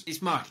 And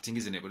it's marketing,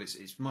 isn't it? But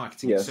it's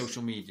marketing, Yes. it's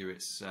social media,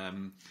 it's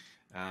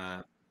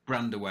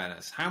brand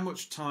awareness. How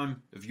much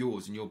time of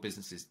yours and your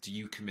businesses do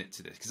you commit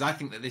to this? Because I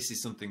think that this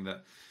is something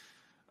that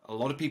a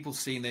lot of people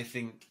see and they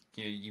think,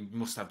 you know, you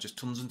must have just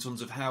tons and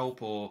tons of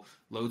help or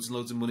loads and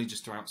loads of money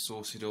just to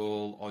outsource it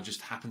all, or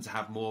just happen to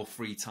have more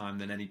free time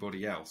than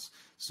anybody else.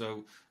 So,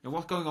 you know,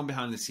 what's going on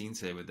behind the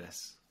scenes here with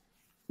this?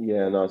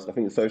 Yeah, no, I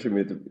think social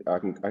media, I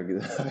can,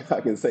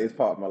 I can say it's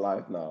part of my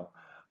life now.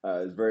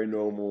 It's very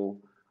normal.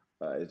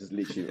 It's just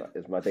literally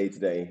it's my day to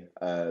day.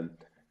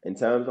 In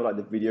terms of like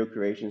the video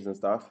creations and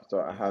stuff, so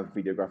I Yeah, have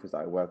videographers that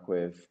I work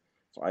with.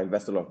 So I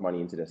invest a lot of money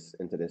into this,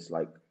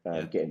 like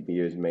yeah, getting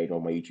videos made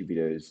on my YouTube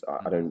videos.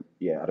 mm-hmm. I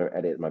don't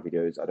edit my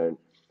videos. I don't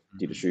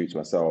do the Mm-hmm. shoots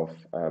myself.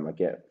 I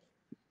get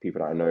people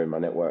that I know in my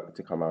network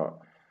to come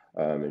out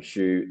and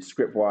shoot.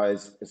 Script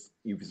wise,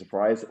 you'd be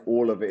surprised.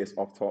 All of it is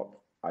off top.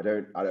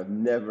 I've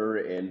never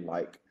written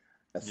like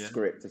a Yeah,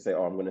 script to say,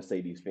 oh, I'm going to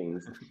say these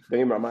things. Don't get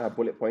me wrong, I might have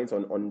bullet points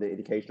on the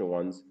educational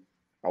ones.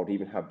 I would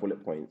even have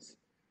bullet points.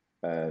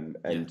 yeah,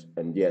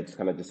 And yeah, just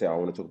kind of just say, I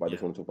want to talk about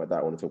this, yeah, I want to talk about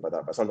that, I want to talk about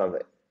that. But sometimes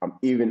like, I'm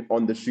even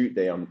on the shoot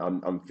day,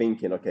 I'm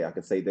thinking, okay, I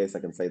can say this, I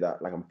can say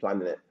that, like I'm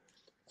planning it.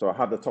 So I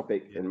have the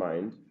topic yeah, in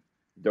mind.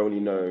 Don't really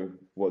know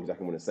what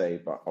exactly I want to say,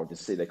 but I'll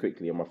just sit there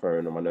quickly on my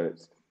phone or my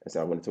notes and say,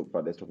 I want to talk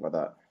about this, talk about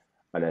that,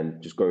 and then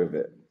just go with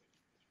it.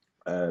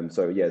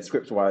 So yeah,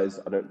 script wise,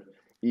 I don't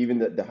even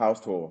the house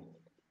tour.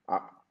 I,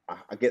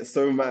 I get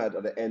so mad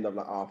at the end. I'm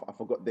like, oh, I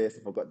forgot this,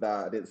 I forgot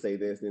that, I didn't say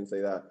this, didn't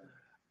say that,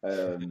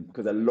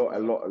 because a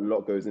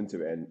lot goes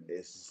into it, and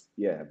it's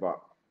yeah. But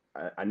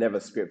I never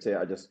script it.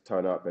 I just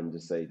turn up and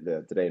just say,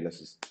 today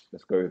let's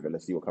go with it.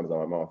 Let's see what comes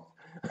out of my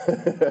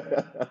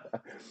mouth.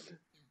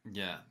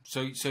 yeah.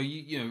 So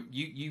you know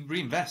you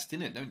reinvest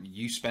in it, don't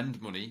you? You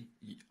spend money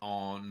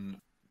on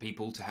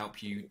people to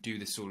help you do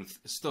this sort of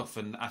stuff,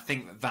 and I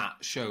think that that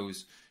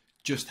shows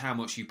just how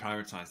much you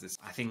prioritize this.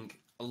 I think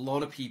a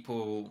lot of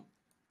people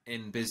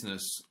in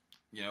business,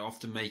 you know,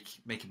 often make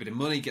a bit of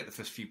money, get the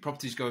first few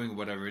properties going or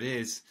whatever it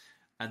is,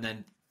 and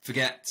then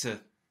forget to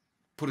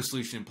put a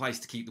solution in place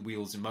to keep the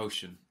wheels in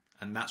motion.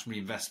 And that's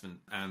reinvestment.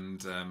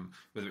 And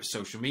whether it's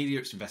social media,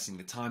 it's investing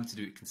the time to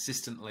do it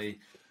consistently.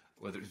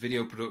 Whether it's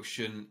video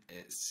production,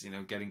 it's, you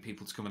know, getting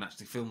people to come and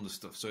actually film the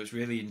stuff. So it's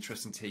really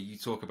interesting to hear you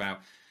talk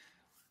about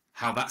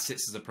how that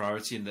sits as a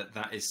priority and that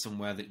that is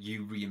somewhere that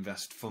you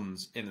reinvest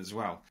funds in as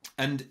well.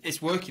 And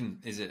it's working,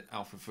 is it,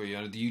 Alfred, for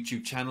you? The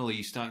YouTube channel, are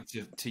you starting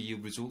to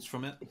yield results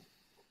from it?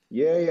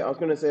 Yeah. I was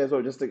gonna say as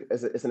well,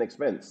 it's an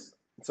expense.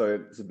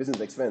 So it's a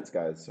business expense,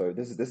 guys. So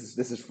this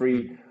is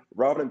free.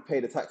 Rather than pay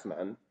the tax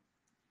man,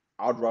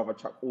 I'd rather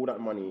chuck all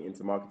that money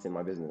into marketing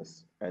my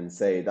business and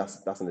say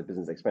that's an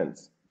business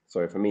expense.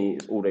 So for me,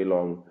 it's all day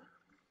long.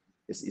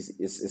 It's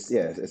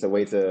a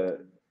way to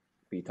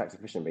be tax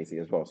efficient basically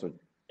as well. So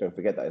don't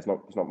forget that it's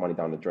not money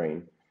down the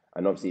drain.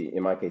 And obviously,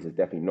 in my case, it's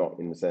definitely not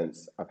in the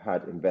sense I've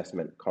had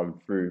investment come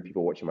through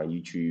people watching my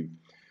YouTube,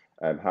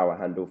 how I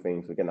handle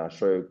things. Again, I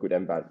show good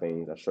and bad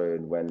things. I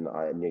showed when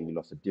I nearly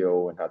lost a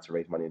deal and had to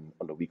raise money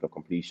on the week of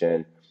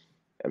completion.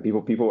 And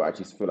people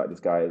actually feel like this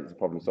guy is a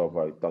problem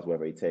solver, does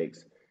whatever he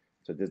takes.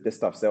 So this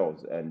stuff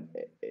sells, and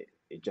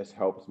it just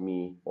helps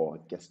me, or I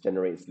guess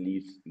generates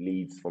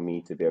leads for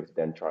me to be able to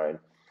then try and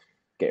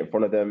get in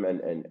front of them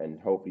and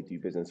hopefully do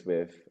business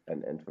with.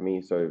 And for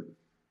me, so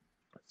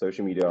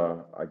social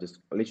media, I just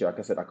literally, like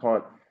I said, I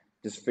can't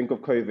just think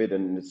of COVID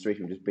and the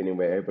situation we've just been in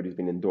where everybody's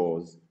been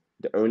indoors.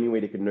 The only way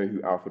they could know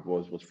who Alfred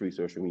was through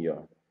social media.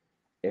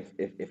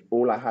 If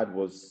all I had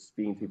was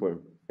speaking to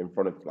people in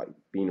front of like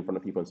being in front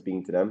of people and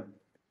speaking to them,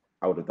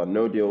 I would have done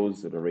no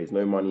deals, would have raised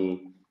no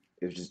money.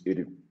 It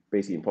would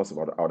basically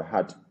impossible. I would have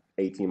had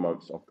 18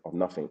 months of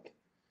nothing,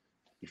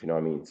 if you know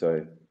what I mean.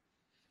 So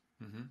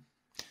Mm-hmm.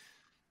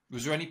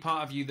 Was there any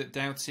part of you that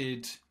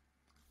doubted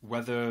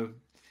whether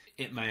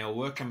it may all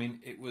work? I mean,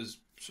 it was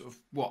sort of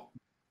what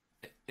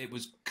it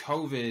was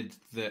COVID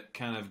that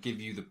kind of give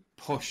you the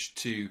push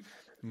to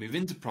move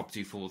into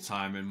property full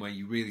time and where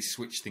you really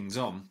switch things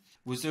on.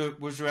 Was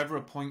there ever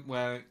a point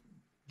where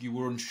you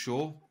were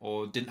unsure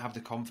or didn't have the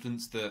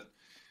confidence that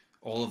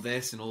all of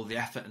this and all of the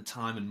effort and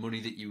time and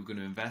money that you were going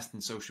to invest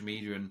in social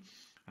media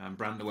and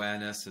brand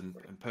awareness and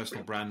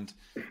personal brand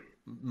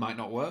might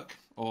not work?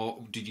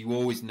 Or did you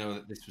always know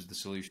that this was the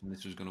solution,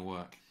 this was going to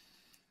work?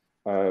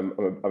 I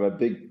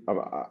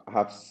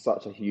have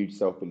such a huge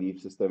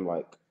self-belief system.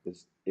 Like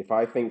this, if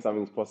I think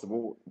something's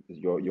possible,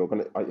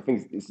 I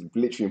think it's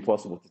literally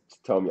impossible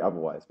to tell me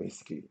otherwise,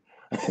 basically.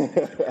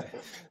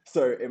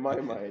 So in my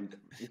mind,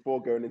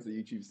 before going into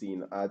the YouTube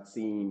scene, I'd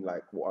seen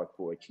like what I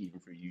thought achieving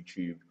through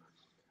YouTube,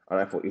 and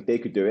I thought if they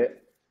could do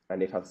it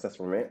and they've had success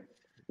from it,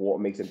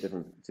 what makes it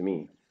different to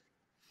me?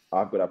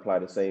 I've got to apply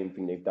the same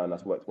thing they've done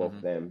that's worked well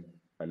for them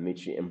and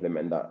literally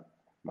implement that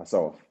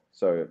myself.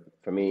 So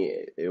for me,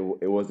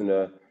 it wasn't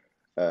a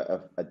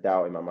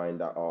doubt in my mind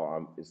that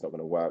it's not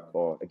going to work.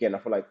 Or again, I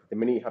feel like the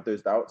minute you have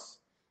those doubts,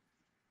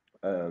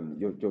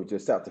 you're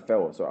just set up to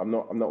fail. So I'm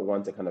not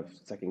one to kind of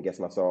second guess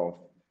myself.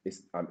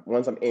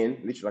 Once I'm in,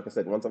 literally like I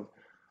said, once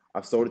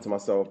I've sold it to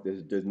myself.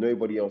 There's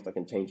nobody else that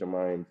can change your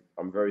mind.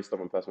 I'm a very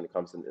stubborn person when it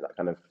comes to that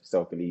kind of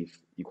self-belief.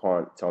 You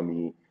can't tell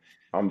me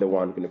I'm the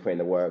one going to put in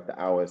the work, the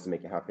hours to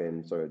make it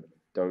happen. So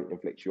don't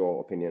inflict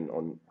your opinion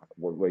on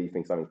whether you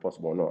think something's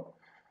possible or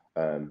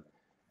not.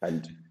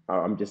 And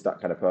I'm just that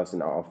kind of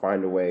person. I'll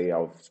find a way.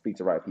 I'll speak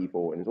to the right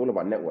people, and it's all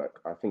about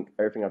network. I think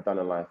everything I've done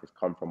in life has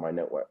come from my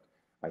network.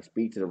 I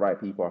speak to the right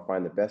people. I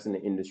find the best in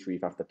the industry.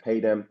 If I have to pay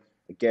them,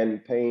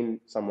 again, paying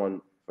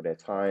someone for their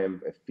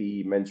time, a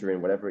fee,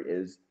 mentoring, whatever it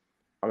is,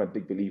 I'm a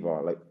big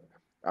believer. Like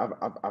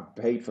I've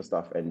paid for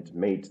stuff and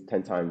made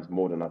 10 times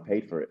more than I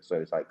paid for it. So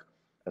it's like,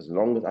 as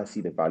long as I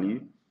see the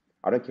value,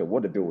 I don't care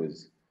what the bill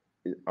is.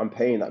 I'm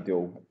paying that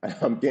bill and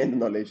I'm getting the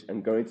knowledge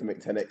and going to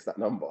make 10x that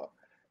number.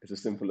 It's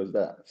as simple as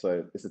that.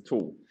 So it's a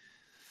tool.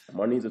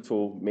 Money is a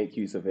tool. Make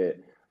use of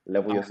it.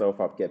 Level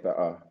yourself up. Get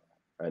better,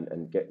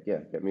 and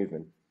get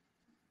moving.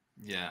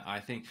 Yeah, I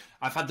think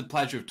I've had the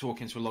pleasure of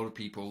talking to a lot of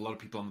people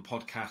on the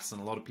podcast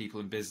and a lot of people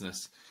in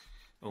business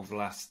over the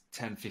last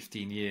 10,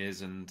 15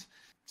 years. And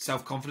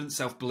self-confidence,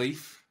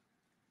 self-belief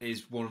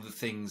is one of the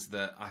things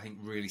that I think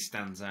really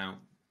stands out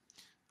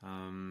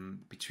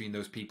between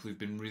those people who've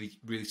been really,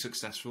 really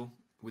successful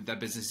with their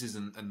businesses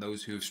and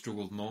those who have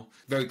struggled more.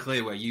 Very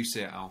clear where you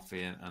sit,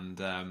 Alfie,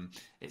 and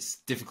it's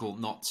difficult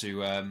not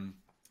to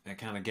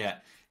kind of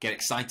get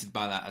excited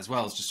by that as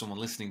well as just someone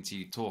listening to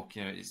you talk.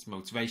 You know, it's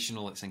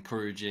motivational, it's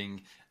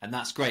encouraging, and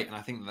that's great. And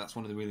I think that's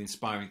one of the really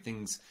inspiring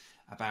things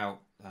about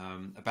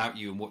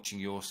you and watching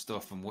your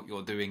stuff and what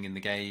you're doing in the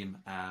game,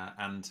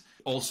 and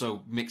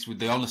also mixed with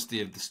the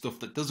honesty of the stuff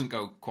that doesn't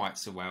go quite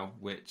so well,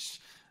 which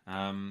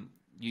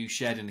you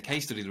shared in the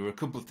case study. There were a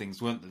couple of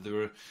things, weren't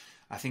there?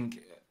 I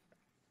think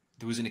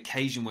there was an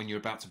occasion when you're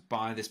about to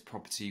buy this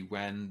property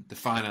when the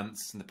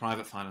finance and the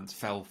private finance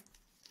fell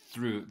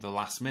through at the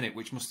last minute,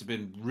 which must have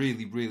been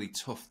really, really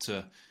tough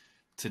to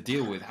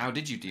deal with. How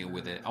did you deal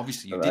with it?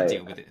 Obviously, you did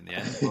deal with it in the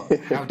end, but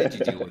how did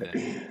you deal with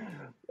it?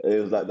 It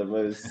was like the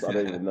most, I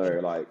don't even know.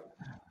 Like,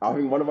 I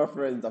think one of my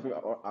friends, I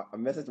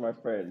messaged my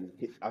friend.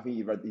 He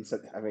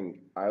said, I think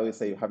I always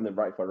say having the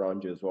right for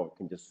around you as well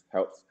can just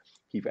help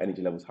keep your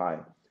energy levels high.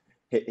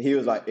 He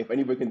was like, if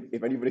anybody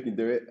can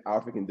do it,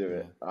 Alfred can do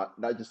it.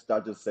 That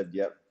just said,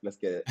 yep, let's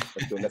get it.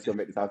 Let's go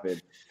make this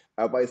happen.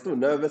 But it's still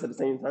nervous at the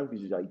same time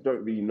because you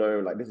don't really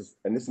know, like this is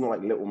not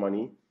like little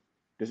money.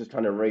 This is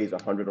trying to raise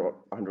 100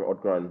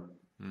 odd grand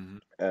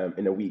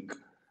in a week.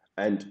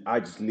 And I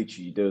just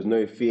literally, there was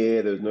no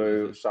fear, there was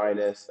no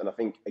shyness. And I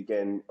think,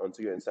 again,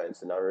 until you're in certain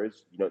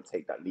scenarios, you don't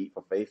take that leap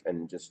of faith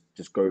and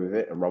just go with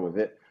it and run with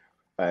it.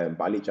 But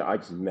I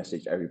just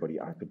messaged everybody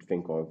I could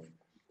think of.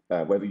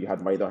 Whether you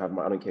had money, don't have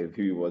money, I don't care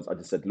who it was. I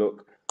just said,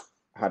 look,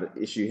 I had an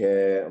issue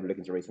here. I'm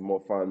looking to raise some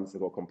more funds.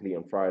 I've got complete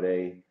on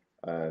Friday.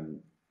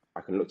 I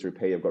can look to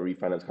repay. I've got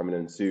refinance coming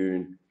in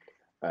soon.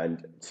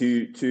 And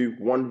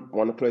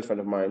one close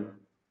friend of mine,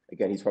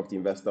 again, he's a property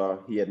investor.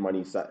 He had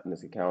money sat in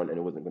his account and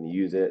he wasn't going to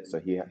use it. So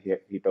he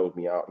bailed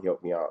me out. He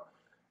helped me out.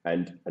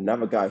 And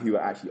another guy who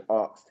actually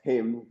asked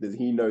him, does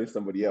he know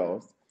somebody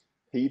else?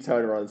 He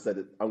turned around and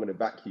said, I'm going to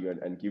back you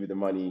and give you the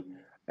money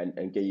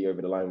and get you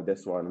over the line with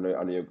this one.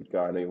 I know you're a good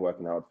guy. I know you're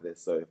working hard for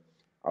this. So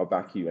I'll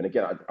back you. And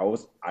again,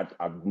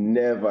 I've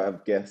never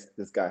have guessed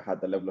this guy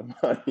had the level of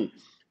money.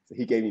 So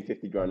he gave me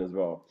 50 grand as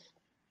well.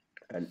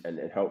 And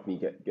it helped me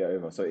get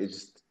over. So it's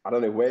just, I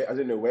don't know where it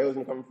was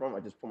going to come from. I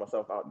just put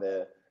myself out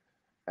there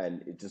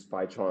and it just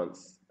by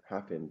chance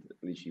happened,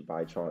 literally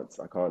by chance.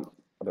 I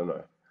don't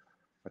know.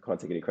 I can't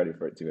take any credit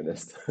for it, to be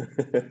honest.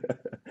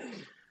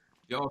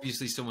 You're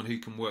obviously someone who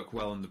can work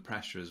well under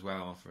pressure as well,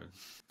 Alfred.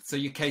 So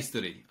your case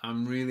study,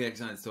 I'm really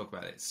excited to talk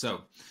about it.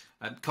 So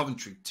at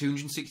Coventry,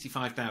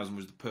 265,000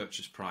 was the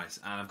purchase price.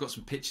 And I've got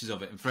some pictures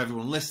of it. And for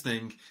everyone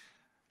listening,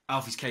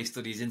 Alfie's case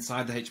study is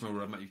inside the HMO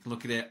roadmap. You can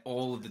look at it,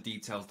 all of the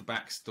details, the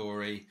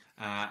backstory,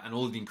 and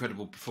all of the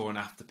incredible before and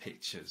after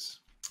pictures.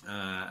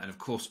 And of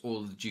course, all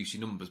of the juicy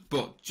numbers.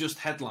 But just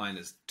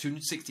headliners,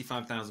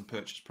 265,000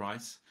 purchase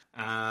price.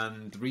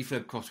 And the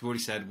refurb cost, we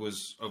already said,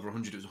 was over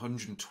 100. It was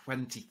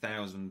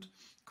 120,000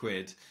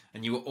 quid.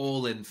 And you were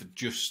all in for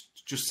just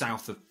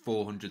south of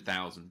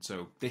 400,000.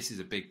 So this is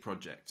a big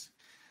project.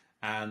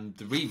 and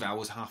the reval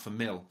was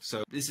 500,000.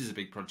 So this is a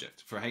big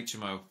project for a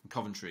HMO in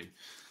Coventry.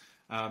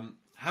 How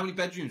many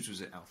bedrooms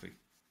was it, Alfie?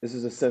 This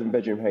is a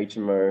 7-bedroom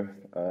HMO.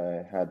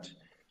 Had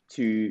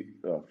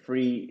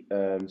three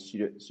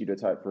studio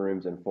type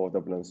rooms and 4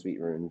 double en suite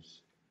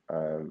rooms.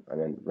 And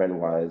then rent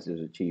wise, it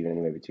was achieving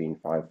anywhere between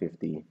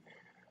 550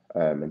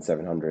 and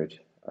 700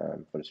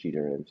 for the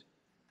studio rooms.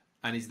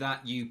 And is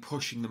that you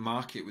pushing the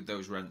market with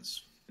those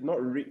rents?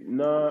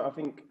 No, I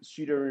think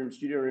studio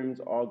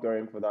rooms are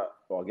going for that.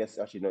 Well, I guess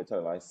actually no,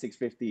 tell like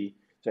 650.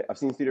 So I've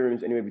seen studio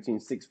rooms anywhere between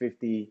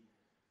 650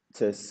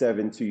 to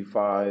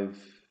 725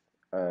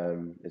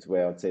 is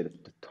where I'd say the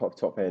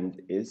top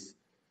end is.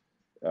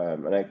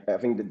 And I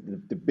think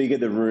the bigger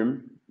the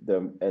room, the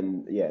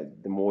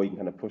more you can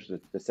kind of push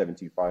the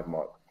 725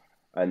 mark.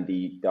 And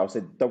I would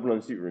say double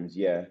en suite rooms,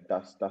 yeah,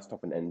 that's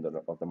top end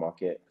of the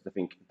market, because I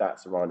think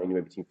that's around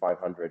anywhere between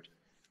 500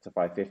 to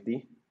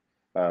 550.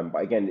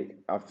 But again,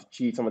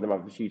 some of them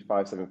I've achieved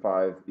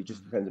 575. It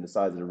just depends on the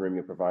size of the room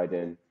you're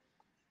providing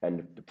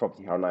and the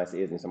property, how nice it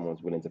is, and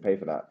someone's willing to pay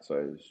for that.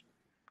 So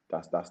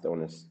that's the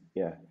honest,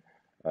 yeah.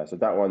 So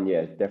that one,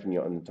 yeah, definitely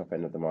on the top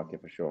end of the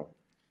market for sure.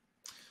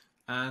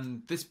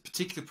 And this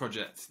particular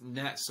project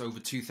nets over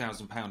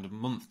 £2,000 a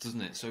month,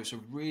 doesn't it? So it's a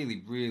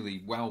really,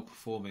 really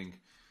well-performing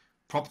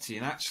property.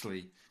 And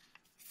actually,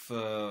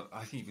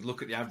 I think if you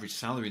look at the average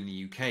salary in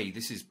the UK,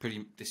 this is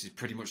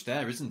pretty much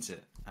there, isn't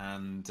it?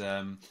 And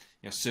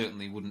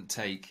certainly wouldn't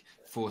take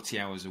 40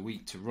 hours a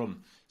week to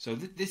run. So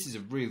this is a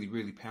really,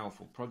 really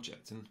powerful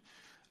project. And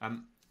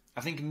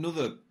I think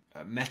another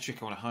metric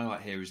I want to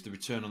highlight here is the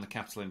return on the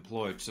capital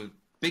employed. So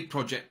big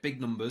project, big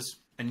numbers,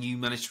 and you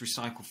managed to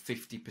recycle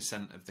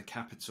 50% of the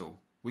capital,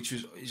 which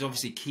is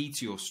obviously key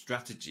to your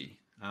strategy.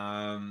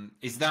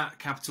 Is that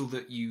capital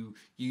that you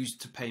use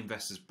to pay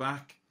investors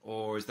back,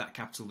 or is that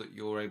capital that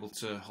you're able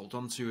to hold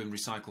on to and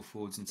recycle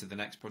forwards into the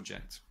next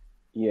project?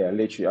 Yeah,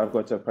 literally, I've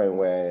got to a point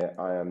where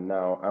I am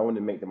now, I want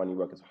to make the money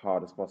work as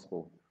hard as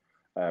possible.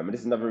 And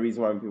this is another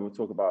reason why when people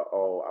talk about,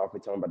 oh,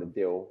 Alfred, tell me about the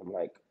deal. I'm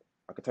like,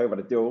 I can tell you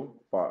about the deal,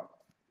 but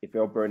if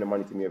you're borrowing the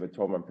money to me over a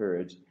 12-month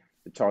period,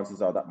 the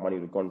chances are that money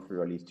would have gone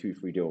through at least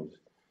 2-3 deals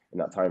in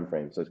that time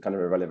frame. So it's kind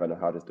of irrelevant on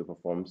how this deal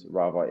performs.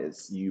 Rather,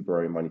 it's you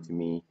borrowing money to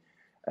me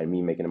and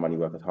me making the money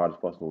work as hard as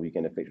possible. We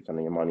get a fixed return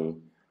on your money,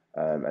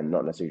 and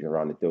not necessarily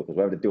around the deal. Because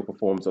whether the deal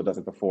performs or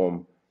doesn't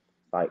perform,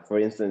 like for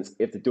instance,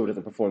 if the deal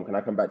doesn't perform, can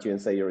I come back to you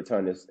and say your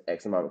return is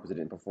X amount because it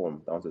didn't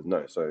perform? The answer is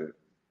no. So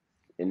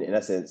in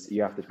essence,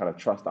 you have to kind of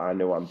trust that I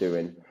know what I'm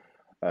doing.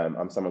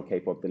 I'm someone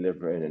capable of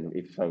delivering, and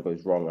if something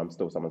goes wrong, I'm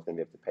still someone's going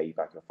to be able to pay you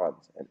back your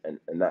funds, and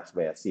that's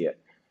where I see it.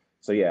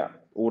 So yeah,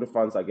 all the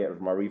funds I get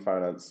from my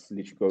refinance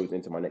literally goes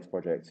into my next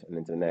project and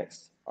into the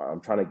next. I'm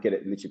trying to get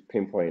it literally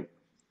pinpoint.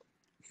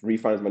 If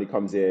refinance money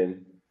comes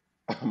in,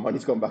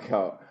 money's gone back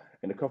out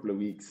in a couple of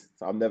weeks.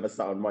 So I'm never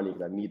sat on money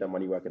because I need that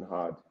money working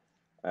hard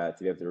to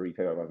be able to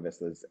repay my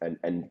investors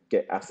and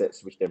get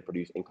assets which then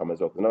produce income as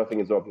well. Because another thing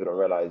as well, people don't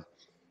realize,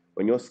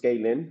 when you're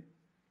scaling,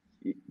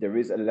 there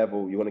is a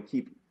level you want to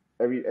keep.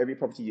 Every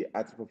property you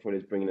add to the portfolio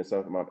is bringing a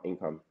certain amount of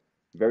income.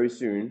 Very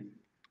soon,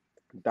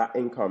 that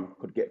income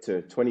could get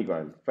to 20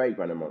 grand, 30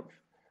 grand a month.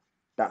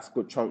 That's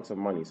good chunks of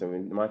money. So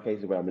in my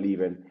case, where I'm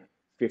leaving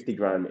 50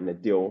 grand in a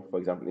deal, for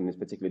example, in this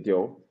particular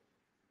deal,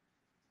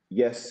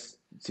 yes,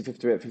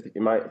 50,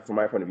 from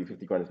my point of view,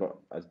 50 grand is not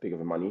as big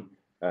of a money.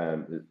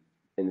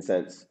 In the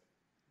sense,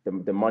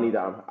 the money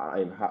that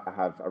I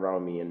have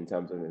around me in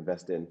terms of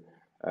investing,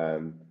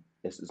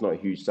 it's not a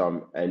huge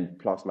sum, and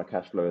plus my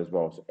cash flow as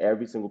well. So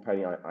every single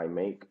penny I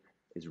make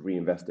is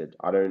reinvested.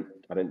 I don't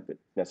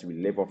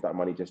necessarily live off that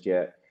money just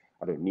yet.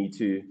 I don't need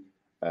to.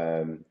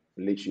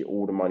 Literally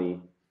all the money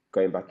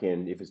going back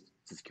in, if it's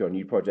to secure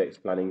new projects,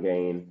 planning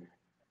gain.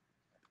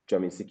 Do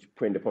you know what I mean?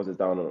 Putting deposits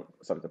down on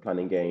subject to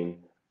planning gain.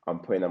 I'm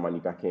putting that money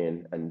back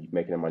in and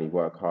making the money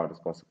work hard as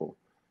possible.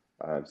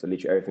 So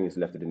literally everything is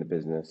left within the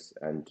business,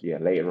 and yeah,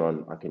 later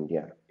on I can,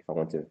 if I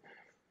want to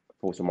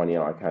pull some money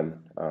out, I can.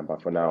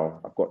 But for now,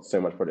 I've got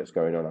so much projects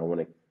going on. I want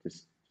to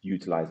just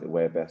utilize it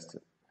where best.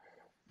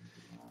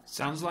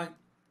 Sounds like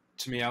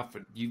to me,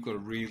 Alfred, you've got a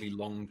really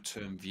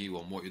long-term view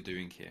on what you're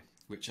doing here,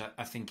 which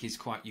I think is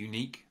quite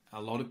unique.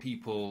 A lot of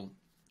people,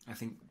 I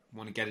think,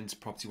 want to get into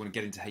property, want to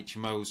get into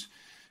HMOs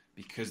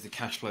because they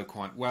cash flow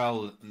quite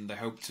well, and they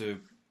hope to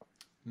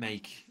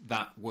make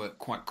that work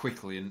quite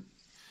quickly. And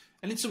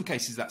in some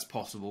cases that's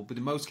possible, but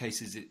in most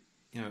cases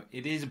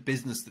it is a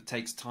business that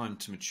takes time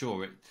to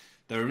mature.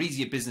 There are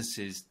easier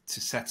businesses to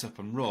set up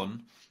and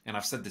run, and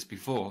I've said this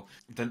before,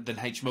 than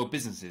HMO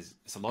businesses.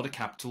 It's a lot of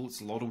capital,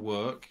 it's a lot of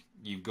work.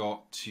 You've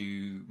got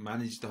to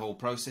manage the whole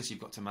process. You've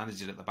got to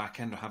manage it at the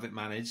back end or have it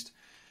managed.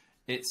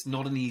 It's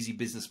not an easy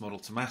business model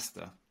to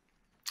master.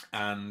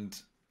 And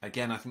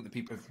again, I think the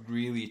people have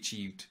really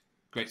achieved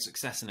great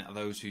success in it are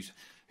those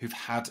who've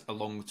had a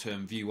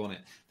long-term view on it.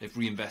 They've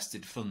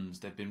reinvested funds.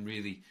 They've been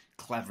really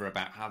clever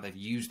about how they've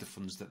used the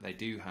funds that they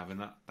do have,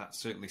 and that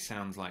certainly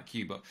sounds like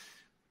you. But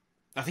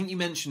I think you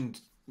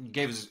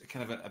gave us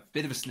kind of a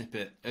bit of a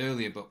snippet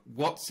earlier, but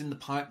what's in the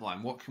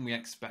pipeline? What can we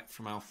expect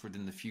from Alfred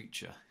in the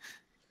future?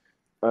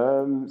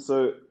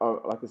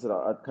 Like I said,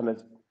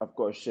 I've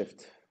got a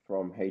shift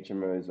from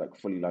HMOs, like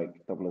fully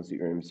like double en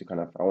suite rooms, to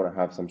kind of I want to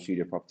have some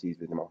studio properties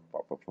within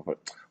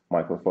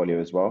my portfolio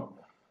as well.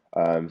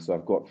 So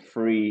I've got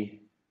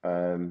three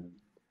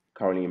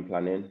currently in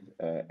planning,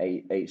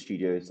 eight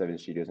studios, seven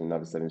studios, and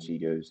another seven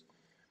studios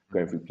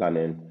going through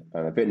planning.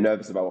 I'm a bit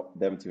nervous about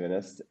them, to be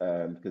honest,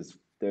 because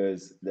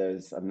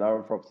there's another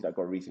property that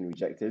got recently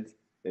rejected.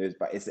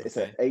 But it's an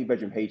Okay. 8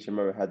 bedroom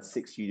HMO, had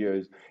six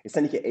studios. It's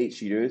technically eight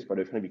studios, but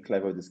they're trying to be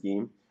clever with the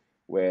scheme,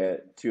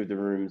 where two of the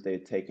rooms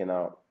they'd taken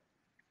out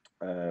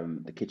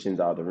the kitchens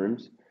out of the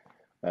rooms,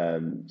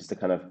 just to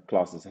kind of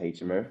class as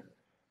HMO,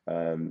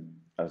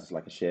 as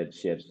like a shared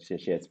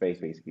space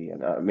basically.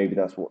 And maybe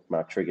that's what might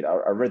have triggered.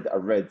 I read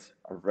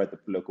the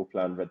local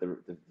plan, read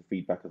the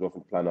feedback as well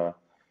from the planner.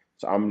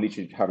 So I'm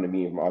literally having a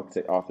meeting with my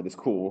architect after this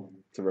call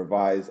to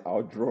revise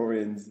our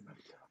drawings,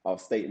 our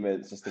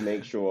statements, just to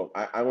make sure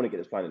I want to get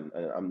this planning.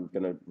 And I'm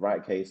gonna write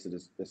a case to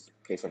this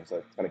case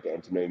officer, kind of get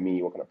him to know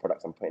me, what kind of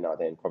products I'm putting out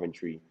there in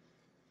Coventry,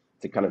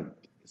 to kind of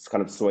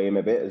sway him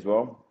a bit as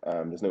well.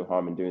 There's no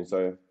harm in doing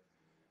so.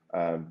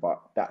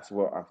 But that's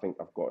what I think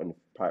I've got in the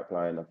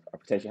pipeline. I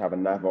potentially have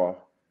another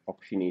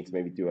opportunity to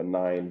maybe do a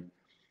nine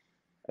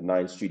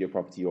studio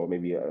property, or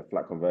maybe a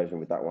flat conversion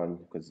with that one,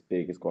 because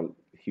big has got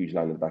a huge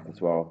land in the back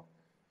as well.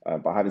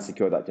 But I haven't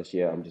secured that just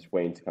yet. I'm just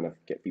waiting to kind of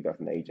get feedback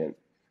from the agent.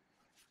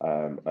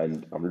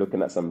 And I'm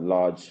looking at some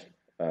large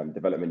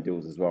development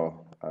deals as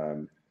well,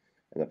 in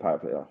the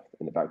pipeline,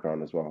 in the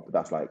background as well. But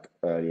that's like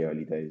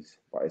early days.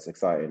 But it's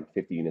exciting,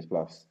 50 units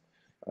plus.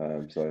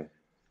 So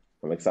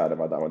I'm excited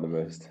about that one the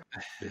most.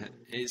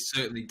 It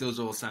certainly does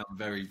all sound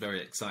very, very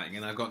exciting,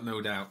 and I've got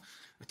no doubt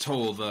at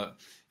all that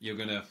you're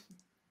going to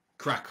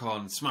crack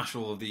on, smash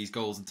all of these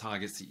goals and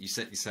targets that you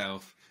set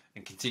yourself,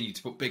 and continue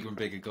to put bigger and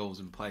bigger goals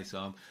in place.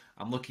 So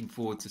I'm looking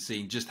forward to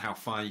seeing just how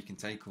far you can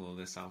take all of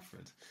this,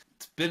 Alfred.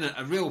 It's been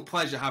a real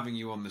pleasure having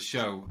you on the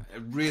show. A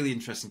really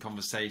interesting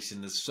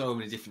conversation. There's so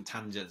many different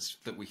tangents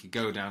that we could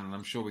go down, and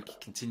I'm sure we could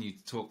continue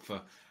to talk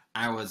for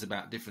hours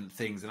about different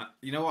things. And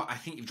you know what? I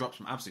think you've dropped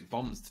some absolute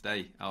bombs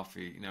today,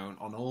 Alfie. You know,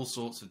 on all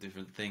sorts of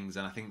different things.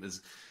 And I think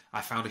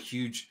I found a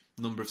huge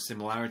number of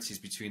similarities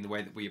between the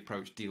way that we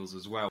approach deals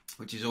as well,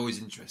 which is always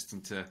interesting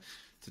to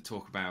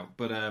talk about.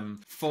 But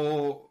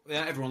for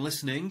everyone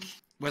listening,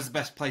 where's the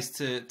best place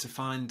to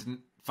find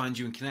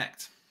you and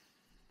connect?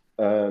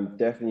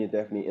 Definitely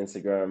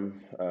Instagram.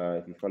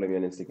 If you follow me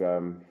on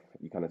Instagram,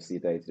 you kind of see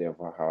day to day of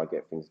how I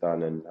get things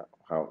done and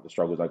how the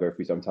struggles I go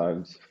through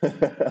sometimes. But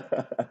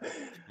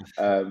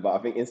I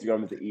think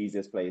Instagram is the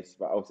easiest place.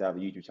 But I also have a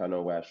YouTube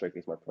channel where I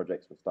showcase my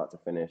projects from start to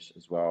finish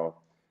as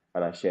well,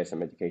 and I share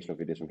some educational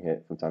videos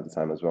from time to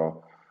time as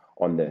well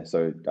on there.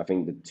 So I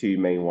think the two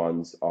main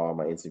ones are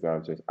my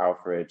Instagram. So it's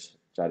Alfred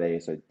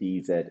Dzadey, so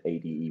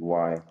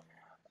Dzadey,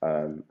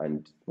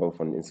 and both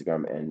on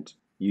Instagram and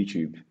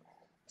YouTube.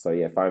 So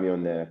yeah, find me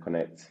on there,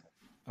 connect.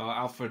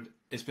 Alfred,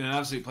 it's been an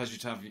absolute pleasure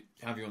to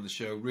have you on the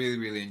show.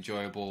 Really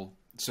enjoyable.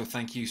 So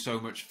thank you so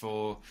much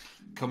for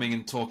coming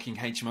and talking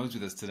HMOs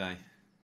with us today.